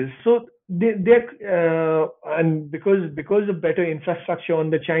businesses. So and because of better infrastructure on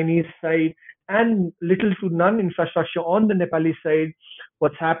the Chinese side and little to none infrastructure on the Nepali side,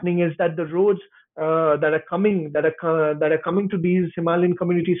 what's happening is that the roads that are coming to these Himalayan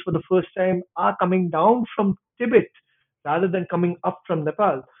communities for the first time are coming down from Tibet rather than coming up from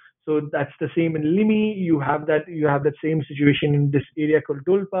Nepal. So that's the same in Limi. You have that same situation in this area called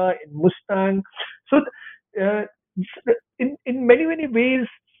Dolpa, in Mustang. So uh, in many ways,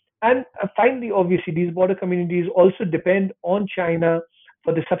 and finally, obviously, these border communities also depend on China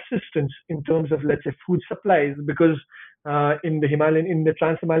for the subsistence in terms of, let's say, food supplies, because in the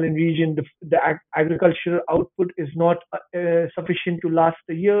Trans-Himalayan region, the agricultural output is not sufficient to last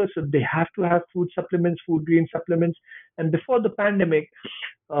a year, so they have to have food supplements, food grain supplements. And before the pandemic,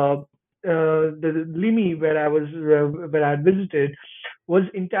 the Limi where I had visited was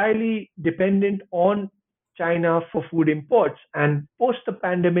entirely dependent on China for food imports. And post the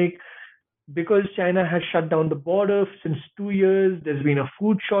pandemic, because China has shut down the border since 2 years, there's been a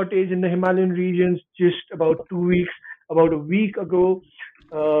food shortage in the Himalayan regions. Just about a week ago,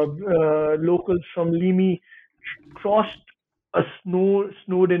 locals from Limi crossed a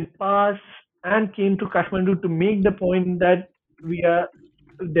snowed-in pass and came to Kathmandu to make the point that we are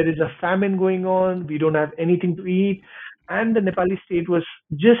there is a famine going on. We don't have anything to eat, and the Nepali state was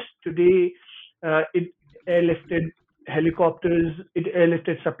just today. It airlifted helicopters. It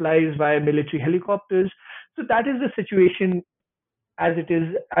airlifted supplies via military helicopters. So that is the situation as it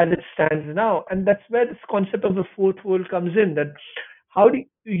stands now, and that's where this concept of the fourth world comes in. That how do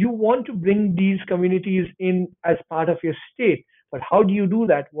you want to bring these communities in as part of your state, but how do you do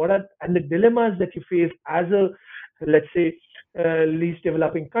that? What are and the dilemmas that you face as a, let's say, least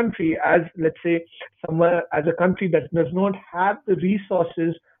developing country, as, let's say, somewhere as a country that does not have the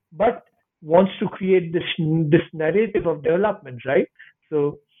resources but wants to create this narrative of development, right?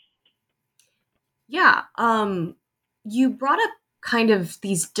 So Yeah. You brought up kind of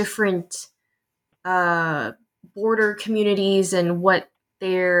these different uh, border communities and what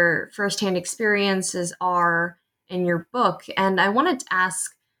their firsthand experiences are in your book. And I wanted to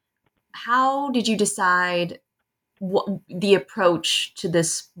ask, how did you decide what the approach to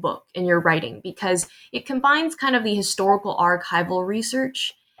this book in your writing? Because it combines kind of the historical archival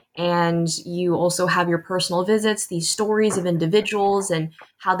research, and you also have your personal visits, these stories of individuals and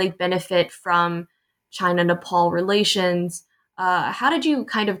how they benefit from China Nepal relations. How did you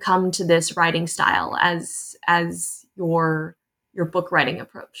kind of come to this writing style as your book writing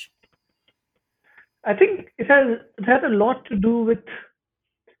approach? I think it has a lot to do with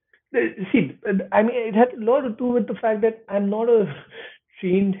See, I mean, it had a lot to do with the fact that I'm not a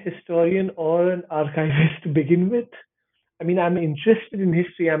trained historian or an archivist to begin with. I mean, I'm interested in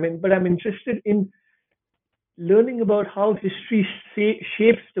history. But I'm interested in learning about how history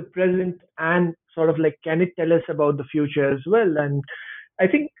shapes the present and sort of like can it tell us about the future as well. And I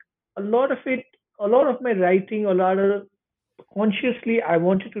think a lot of it, a lot of my writing, a lot of consciously, I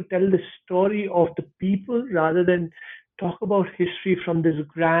wanted to tell the story of the people rather than talk about history from this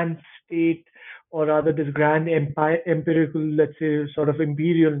grand state or rather this grand empire, empirical, let's say, sort of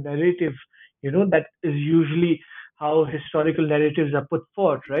imperial narrative, that is usually how historical narratives are put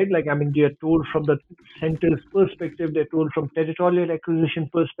forth, right? Like, I mean, they are told from the center's perspective, they're told from territorial acquisition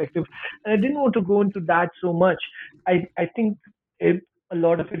perspective. And I didn't want to go into that so much. I think a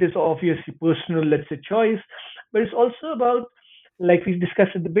lot of it is obviously personal, let's say, choice, but it's also about, like we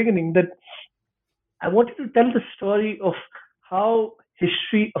discussed at the beginning, that I wanted to tell the story of how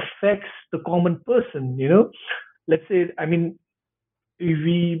history affects the common person. Let's say, I mean,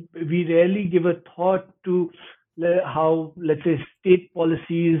 we rarely give a thought to how, let's say, state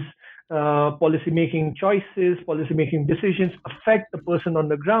policies, policy making choices, policy making decisions affect the person on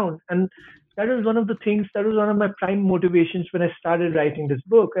the ground. And that was one of the things, that was one of my prime motivations when I started writing this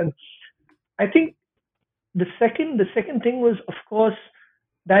book. And I think the second thing was, of course,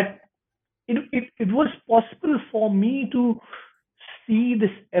 that it was possible for me to see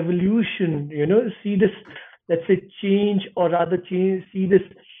this evolution, see this, let's say, change, or rather change, see this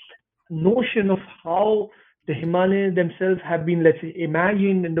notion of how the Himalayas themselves have been, let's say,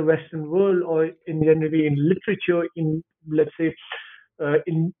 imagined in the Western world, or in generally in literature, in, let's say,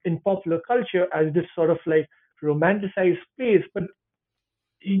 in popular culture, as this sort of like romanticized place. But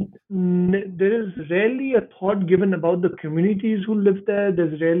there is rarely a thought given about the communities who live there.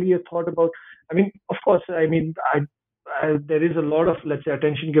 There's rarely a thought about. I mean, of course, I mean, there is a lot of, let's say,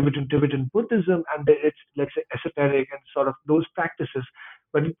 attention given to Tibetan Buddhism, and it's, let's say, esoteric and sort of those practices.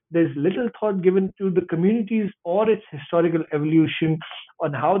 But there's little thought given to the communities or its historical evolution,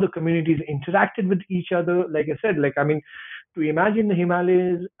 on how the communities interacted with each other. Like I said, like, I mean, to imagine the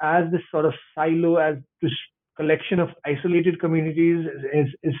Himalayas as this sort of silo, as this collection of isolated communities,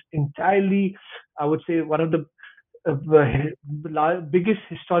 is entirely, I would say, one of the biggest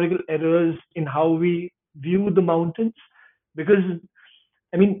historical errors in how we view the mountains. Because,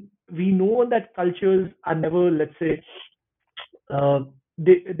 I mean, we know that cultures are never, let's say, uh,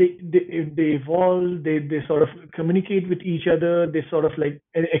 they evolve, they sort of communicate with each other, they sort of like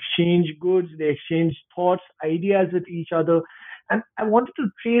exchange goods, they exchange thoughts, ideas with each other. And I wanted to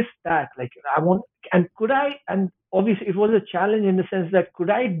trace that, like, and could I, and obviously it was a challenge in the sense that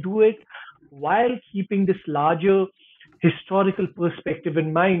could I do it while keeping this larger historical perspective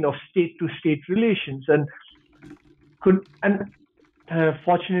in mind of state to state relations. And could and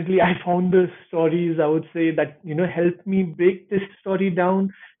fortunately, I found the stories, I would say, that helped me break this story down,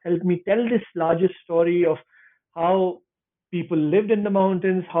 helped me tell this larger story of how people lived in the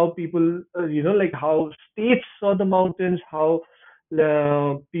mountains, how people, like how states saw the mountains, how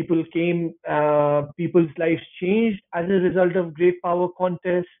people's lives changed as a result of great power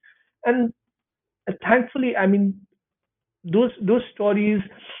contests. And thankfully, I mean, those stories,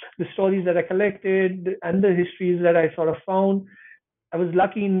 the stories that I collected and the histories that I sort of found, I was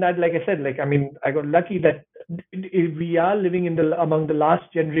lucky in that, like I said, like, I mean, I got lucky that we are living in the among the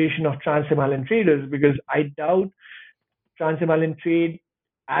last generation of trans-Himalayan traders, because I doubt trans-Himalayan trade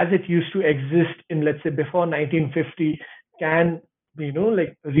as it used to exist in, let's say, before 1950 can,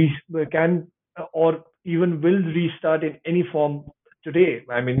 like, can, or even will restart in any form today.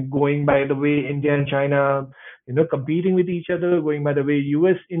 I mean, going by the way India and China, competing with each other, going by the way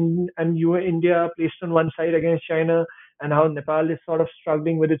US and India are placed on one side against China, and how Nepal is sort of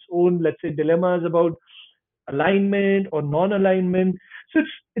struggling with its own, let's say, dilemmas about alignment or non-alignment. So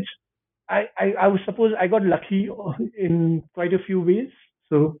it's I would suppose I got lucky in quite a few ways.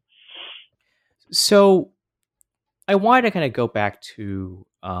 So I wanted to kind of go back to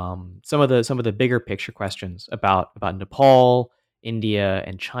some of the bigger picture questions about Nepal, India,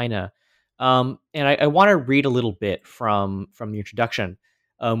 and China. And I want to read a little bit from the introduction,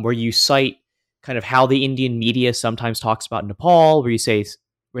 where you cite kind of how the Indian media sometimes talks about Nepal, where I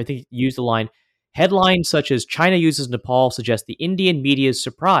think you use the line, headlines such as China uses Nepal suggest the Indian media's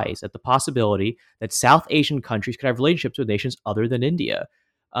surprise at the possibility that South Asian countries could have relationships with nations other than India.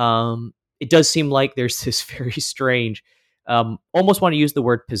 It does seem like there's this very strange, almost want to use the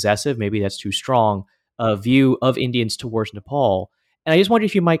word possessive, maybe that's too strong, view of Indians towards Nepal. And I just wonder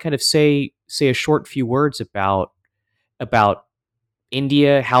if you might kind of say a short few words about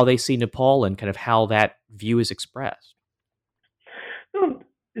India, how they see Nepal, and kind of how that view is expressed. No,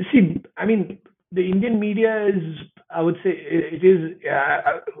 See, I mean, the Indian media is, I would say, it is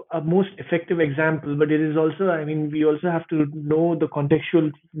a most effective example, but it is also, I mean, we also have to know the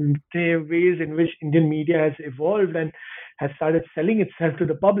contextual ways in which Indian media has evolved and has started selling itself to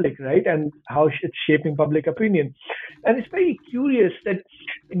the public, right? And how it's shaping public opinion. And it's very curious that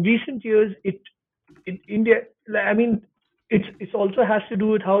in recent years, in India, I mean, it's also has to do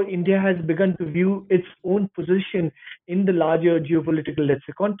with how India has begun to view its own position in the larger geopolitical, let's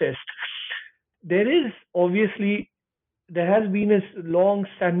say, contest. There is obviously there has been a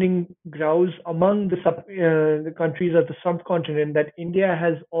long-standing grouse among the countries of the subcontinent that India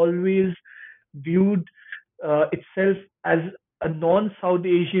has always viewed itself as a non-South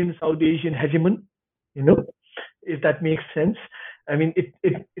Asian South Asian hegemon, you know, if that makes sense. I mean,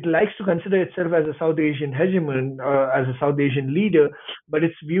 it likes to consider itself as a South Asian hegemon, as a South Asian leader, but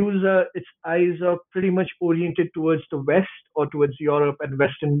its eyes are pretty much oriented towards the West or towards Europe and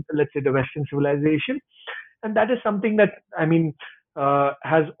Western, let's say the Western civilization. And that is something that, I mean,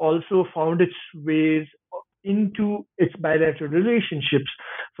 has also found its ways into its bilateral relationships.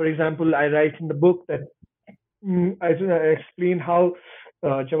 For example, I write in the book that I explain how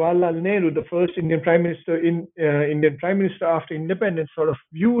Jawaharlal Nehru, the first Indian Prime Minister after independence, sort of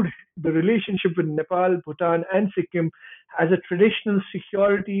viewed the relationship with Nepal, Bhutan, and Sikkim as a traditional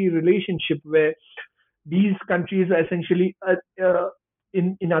security relationship where these countries are essentially,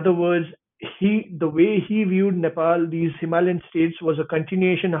 in other words, the way he viewed Nepal, these Himalayan states, was a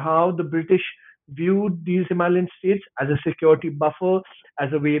continuation of how the British viewed these Himalayan states as a security buffer,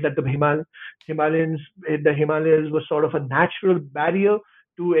 as a way that the Himalayas was sort of a natural barrier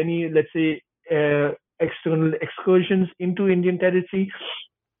to any, let's say, external excursions into Indian territory.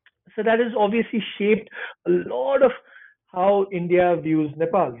 So that has obviously shaped a lot of how India views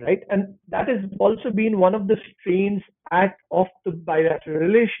Nepal, right? And that has also been one of the strains of the bilateral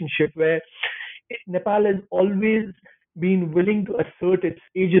relationship, where Nepal has always been willing to assert its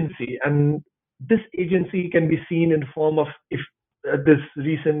agency, and this agency can be seen in the form of if this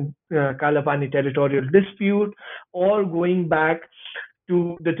recent Kalapani territorial dispute, or going back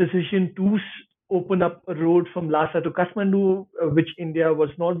to the decision to open up a road from Lhasa to Kathmandu, which India was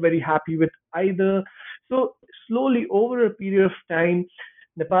not very happy with either. So slowly, over a period of time,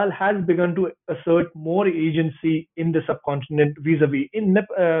 Nepal has begun to assert more agency in the subcontinent vis-a-vis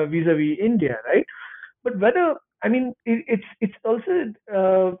India, right? But whether, I mean, it's also,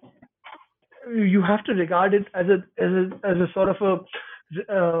 you have to regard it as a sort of a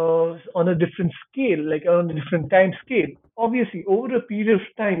on a different scale, like on a different time scale. Obviously, over a period of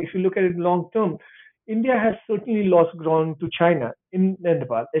time, if you look at it long term, India has certainly lost ground to China in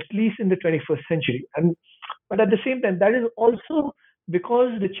Nepal, at least in the 21st century. And but at the same time, that is also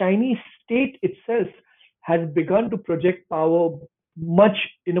because the Chinese state itself has begun to project power much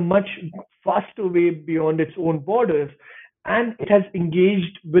in a much faster way beyond its own borders, and it has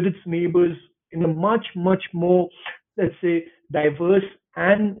engaged with its neighbors in a much more, let's say, diverse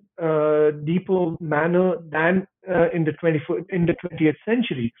and deeper manner than in the 20th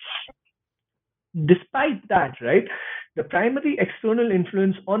century. Despite that, right, the primary external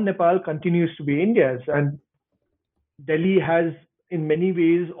influence on Nepal continues to be India's, and Delhi has, in many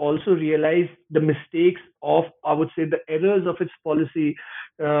ways, also realized the mistakes of, I would say, the errors of its policy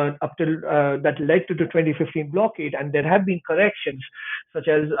up till that led to the 2015 blockade. And there have been corrections, such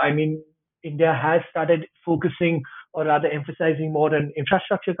as, I mean, India has started focusing or rather emphasizing more on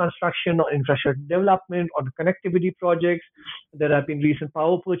infrastructure construction or infrastructure development or the connectivity projects. There have been recent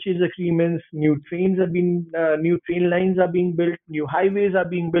power purchase agreements, new train lines are being built, new highways are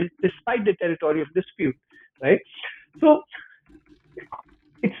being built, despite the territorial dispute, right? So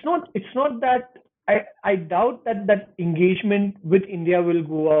it's not that I doubt that engagement with India will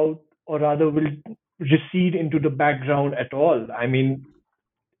go out or rather will recede into the background at all. I mean,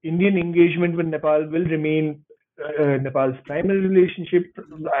 Indian engagement with Nepal will remain Nepal's primary relationship.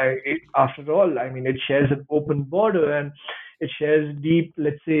 After all, I mean, it shares an open border and it shares deep,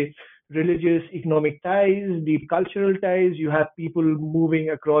 let's say, religious, economic ties, deep cultural ties. You have people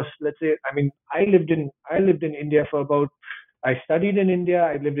moving across. Let's say, I mean, I lived in India for about. I studied in India.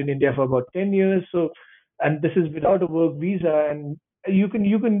 I lived in India for about 10 years. So, and this is without a work visa, and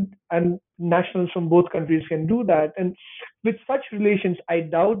and nationals from both countries can do that. And with such relations, I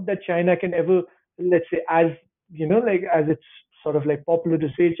doubt that China can ever, let's say, as like as it's sort of like popular to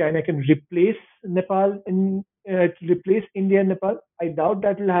say, China can replace replace India and Nepal. I doubt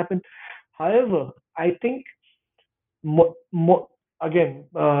that will happen. However, I think again,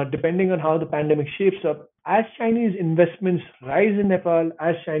 depending on how the pandemic shapes up, as Chinese investments rise in Nepal,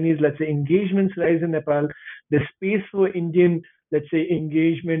 as Chinese, let's say, engagements rise in Nepal, the space for Indian let's say,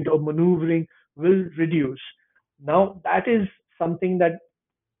 engagement or maneuvering will reduce. Now, that is something that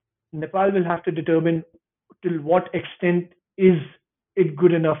Nepal will have to determine till what extent is it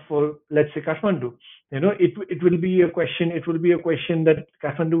good enough for, let's say, Kathmandu. It will be a question. It will be a question that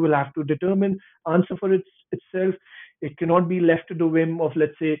Kathmandu will have to determine, answer for itself. It cannot be left to the whim of,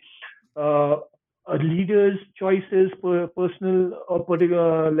 let's say, uh, a leader's choices, personal or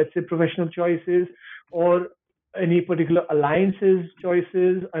particular, let's say, professional choices, or any particular alliances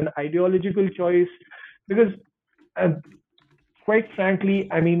choices, an ideological choice, because uh, quite frankly,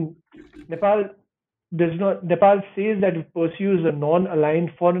 I mean, Nepal Nepal says that it pursues a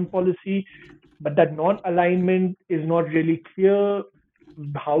non-aligned foreign policy, but that non-alignment is not really clear.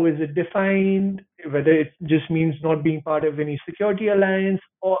 How is it defined? Whether it just means not being part of any security alliance,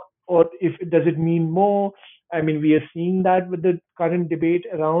 or if does it mean more? I mean, we are seeing that with the current debate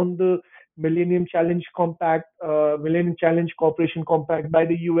around the Millennium Challenge Cooperation Compact by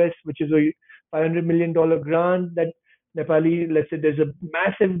the US, which is a $500 million grant that Nepali, let's say there's a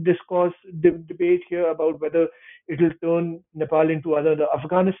massive discourse, debate here about whether it will turn Nepal into another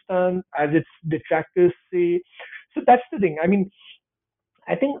Afghanistan, as its detractors say. So that's the thing. I mean,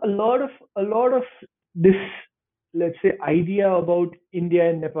 I think a lot of this, let's say, idea about India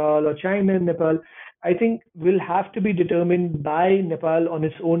and Nepal or China and Nepal, I think will have to be determined by Nepal on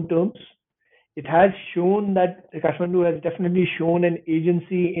its own terms. It has shown that Kathmandu has definitely shown an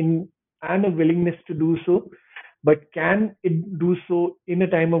agency in and a willingness to do so, but can it do so in a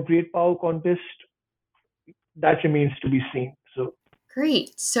time of great power contest? That remains to be seen. So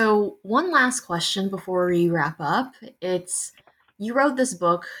Great. So, one last question before we wrap up. It's You wrote this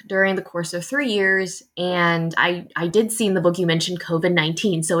book during the course of 3 years, and I did see in the book you mentioned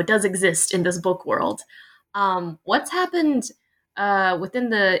COVID-19, so it does exist in this book world. What's happened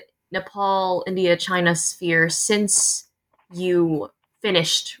within the Nepal, India, China sphere since you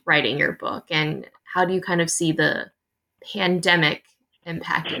finished writing your book, and how do you kind of see the pandemic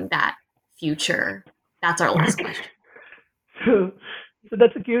impacting that future? That's our last question. So, so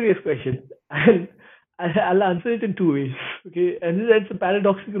that's a curious question, and I'll answer it in two ways. Okay, and that's a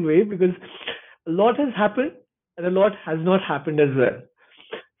paradoxical way because a lot has happened and a lot has not happened as well.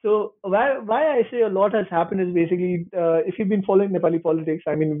 So why I say a lot has happened is basically, if you've been following Nepali politics,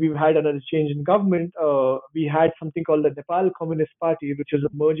 I mean, we've had another change in government. We had something called the Nepal Communist Party, which was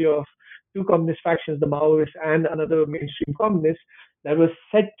a merger of two communist factions, the Maoists and another mainstream communist, that was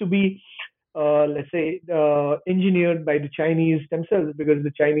said to be, let's say, engineered by the Chinese themselves, because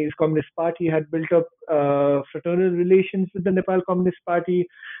the Chinese Communist Party had built up fraternal relations with the Nepal Communist Party.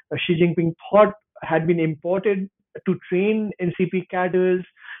 Xi Jinping thought had been imported to train NCP cadres,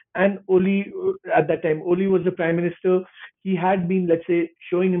 and Oli, at that time, Oli was the prime minister. He had been, let's say,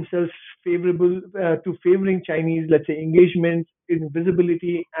 showing himself favorable to favoring Chinese, let's say, engagement in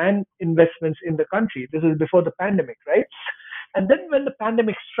visibility and investments in the country. This is before the pandemic, right? And then when the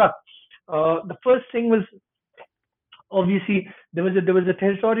pandemic struck, the first thing was, obviously, there was a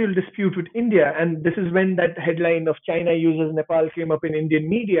territorial dispute with India, and this is when that headline of China uses Nepal came up in Indian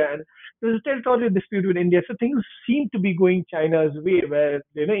media, and there was a territorial dispute with India. So things seemed to be going China's way, where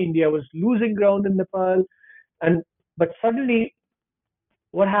India was losing ground in Nepal, and but suddenly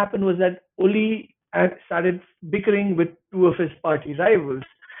what happened was that Oli had started bickering with two of his party rivals,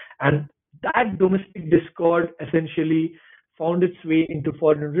 and that domestic discord essentially found its way into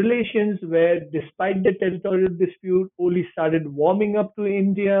foreign relations, where despite the territorial dispute, Oli started warming up to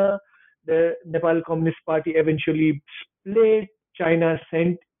India. The Nepal Communist Party eventually split. China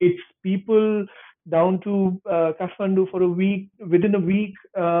sent its people down to Kathmandu for a week, within a week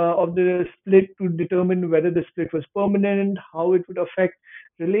of the split, to determine whether the split was permanent, how it would affect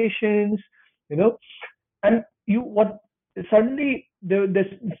relations, you know. And you what suddenly there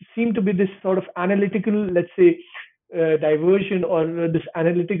seemed to be this sort of analytical, let's say, diversion, or this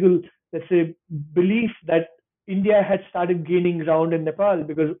analytical, let's say, belief that India had started gaining ground in Nepal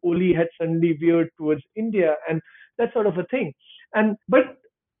because Oli had suddenly veered towards India, and that sort of a thing. And but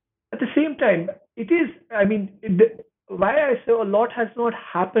at the same time, it is, I mean, why I say a lot has not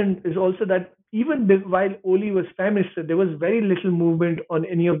happened is also that even while Oli was prime minister, there was very little movement on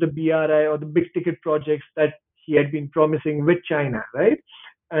any of the BRI or the big ticket projects that he had been promising with China, right?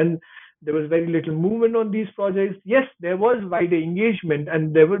 And there was very little movement on these projects. Yes, there was wider engagement,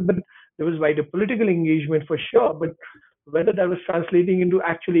 and there was wider political engagement for sure, but whether that was translating into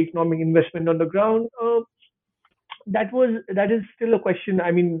actually economic investment on the ground, that is still a question.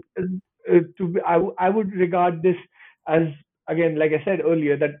 I mean, I would regard this as, again, like I said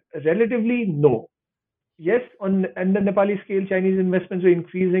earlier, that relatively no. Yes, on the Nepali scale, Chinese investments are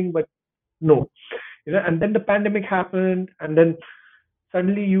increasing, but no. And then the pandemic happened, and then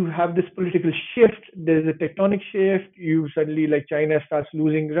suddenly you have this political shift. There's a tectonic shift. You suddenly, like, China starts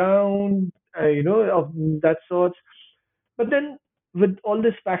losing ground, of that sort. But then with all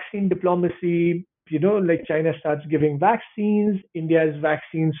this vaccine diplomacy, like, China starts giving vaccines. India's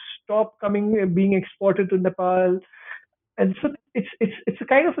vaccines stop being exported to Nepal. And so it's a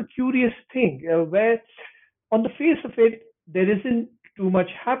kind of a curious thing, where on the face of it, there isn't too much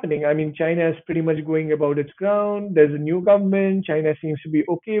happening. I mean, China is pretty much going about its ground. There's a new government. China seems to be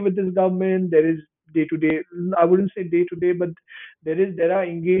okay with this government. There is day to day. I wouldn't say day to day, but there are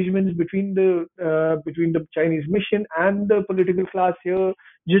engagements between the Chinese mission and the political class here.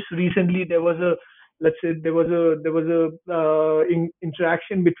 Just recently, there was a let's say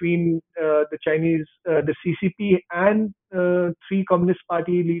interaction between the CCP and three Communist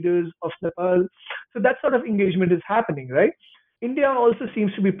Party leaders of Nepal. So that sort of engagement is happening, right? India also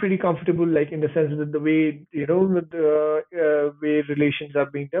seems to be pretty comfortable, like, in the sense that the way, with the way relations are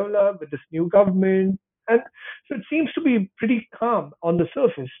being developed with this new government, and so it seems to be pretty calm on the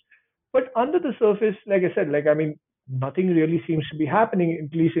surface. But under the surface, like I said, like, I mean, nothing really seems to be happening,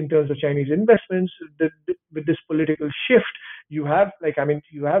 at least in terms of Chinese investments. With this political shift, you have, like, I mean,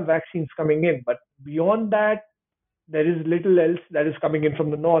 you have vaccines coming in, but beyond that, there is little else that is coming in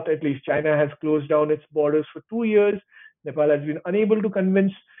from the north. At least China has closed down its borders for 2 years. Nepal has been unable to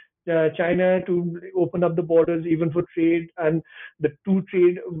convince China to open up the borders even for trade. And there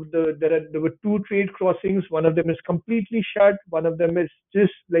were two trade crossings. One of them is completely shut. One of them is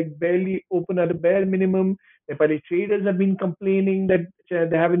just like barely open at a bare minimum. Nepali traders have been complaining that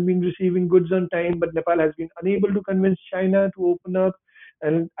they haven't been receiving goods on time, but Nepal has been unable to convince China to open up.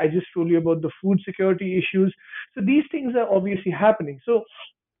 And I just told you about the food security issues. So these things are obviously happening. So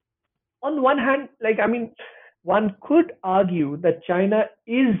on one hand, like, I mean, one could argue that China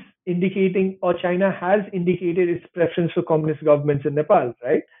is indicating, or China has indicated its preference for communist governments in Nepal,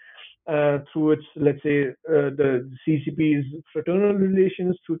 right? Through its, let's say, the CCP's fraternal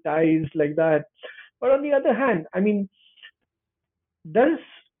relations, through ties like that. But on the other hand, I mean, does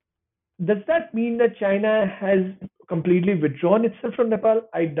does that mean that China has completely withdrawn itself from Nepal?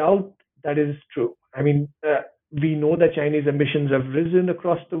 I doubt that is true. I mean, we know that Chinese ambitions have risen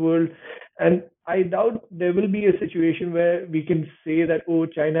across the world, and I doubt there will be a situation where we can say that, oh,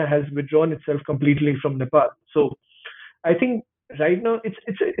 China has withdrawn itself completely from Nepal. So I think right now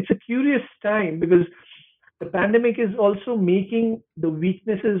it's a curious time, because the pandemic is also making the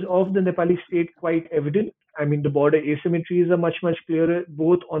weaknesses of the Nepali state quite evident. I mean, the border asymmetries are much, much clearer,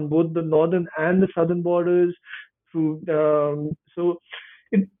 both on both the northern and the southern borders. So,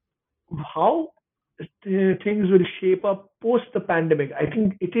 it, how things will shape up post the pandemic, I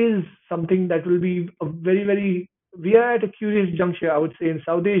think it is something that will be a very, very. We are at a curious juncture, I would say, in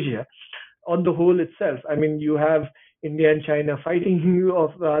South Asia on the whole itself. I mean, you have India and China fighting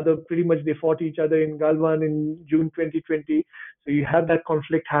of rather pretty much they fought each other in Galwan in June 2020. So you have that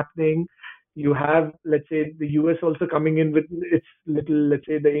conflict happening. You have, let's say, the US also coming in with its little, let's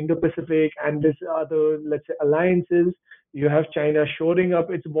say, the Indo-Pacific and this other, let's say, alliances. You have China shoring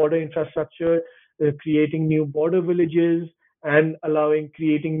up its border infrastructure, creating new border villages and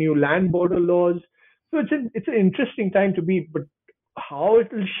creating new land border laws. So it's an interesting time to be, but how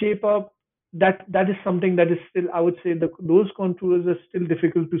it will shape up, that is something that is still, I would say, those contours are still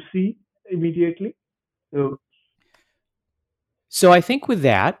difficult to see immediately. So So I think with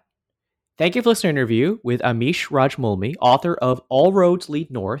that, thank you for listening to an interview with Amish Rajmulmi, author of All Roads Lead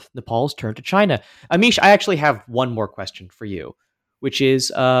North, Nepal's Turn to China. Amish, I actually have one more question for you, which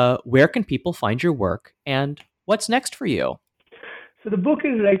is where can people find your work and what's next for you? So the book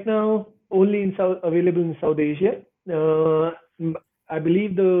is right now only available in South Asia. I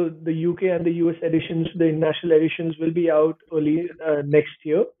believe the UK and the US editions, the international editions, will be out early next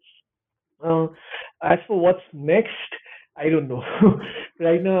year. Uh, as for what's next, I don't know.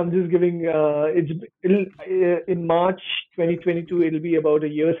 Right now, I'm just giving. It'll in March 2022. It'll be about a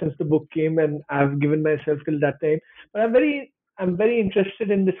year since the book came, and I've given myself till that time. But I'm very interested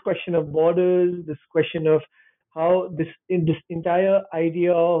in this question of borders, this question of how this entire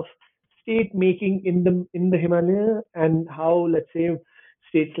idea of state making in the Himalaya, and how, let's say,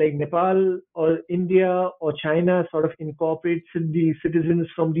 states like Nepal or India or China sort of incorporates the citizens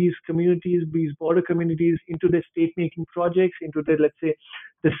from these communities, these border communities, into their state making projects, into the, let's say,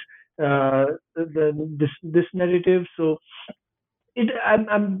 this this narrative. So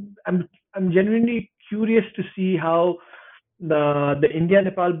I'm genuinely curious to see how the India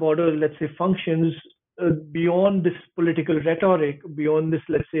Nepal border, let's say, functions beyond this political rhetoric, beyond this,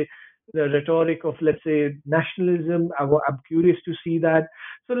 let's say, the rhetoric of, let's say, nationalism. I'm curious to see that.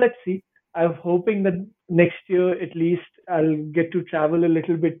 So let's see. I'm hoping that next year at least I'll get to travel a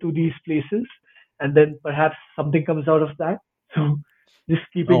little bit to these places, and then perhaps something comes out of that. So just Oh,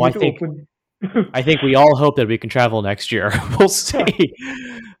 keeping it open. I think we all hope that we can travel next year. We'll see.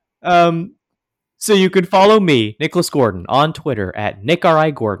 Um, so you can follow me, Nicholas Gordon, on Twitter at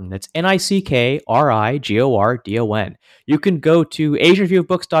NickRIGordon. That's NickRigordon. You can go to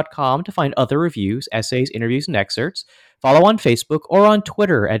AsianReviewOfBooks.com to find other reviews, essays, interviews, and excerpts. Follow on Facebook or on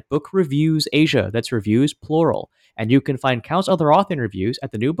Twitter at Book Reviews Asia. That's reviews plural. And you can find countless other author interviews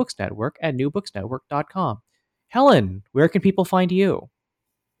at the New Books Network at newbooksnetwork.com. Helen, where can people find you?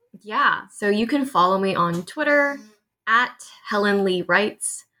 Yeah, so you can follow me on Twitter at Helen Lee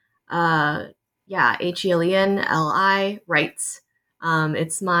Writes. Yeah, HelenLi Writes.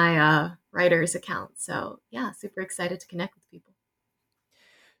 It's my writer's account. So yeah, super excited to connect with people.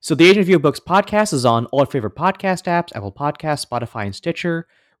 So the Asian Review of Books podcast is on all your favorite podcast apps, Apple Podcasts, Spotify, and Stitcher.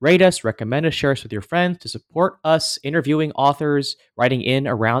 Rate us, recommend us, share us with your friends to support us interviewing authors writing in,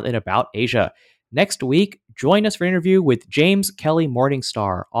 around, and about Asia. Next week, join us for an interview with James Kelly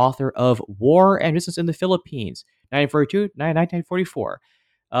Morningstar, author of War and Business in the Philippines, 1942-1944.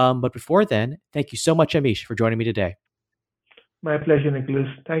 But before then, thank you so much, Amish, for joining me today. My pleasure, Nicholas.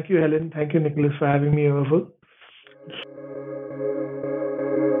 Thank you, Helen. Thank you, Nicholas, for having me over.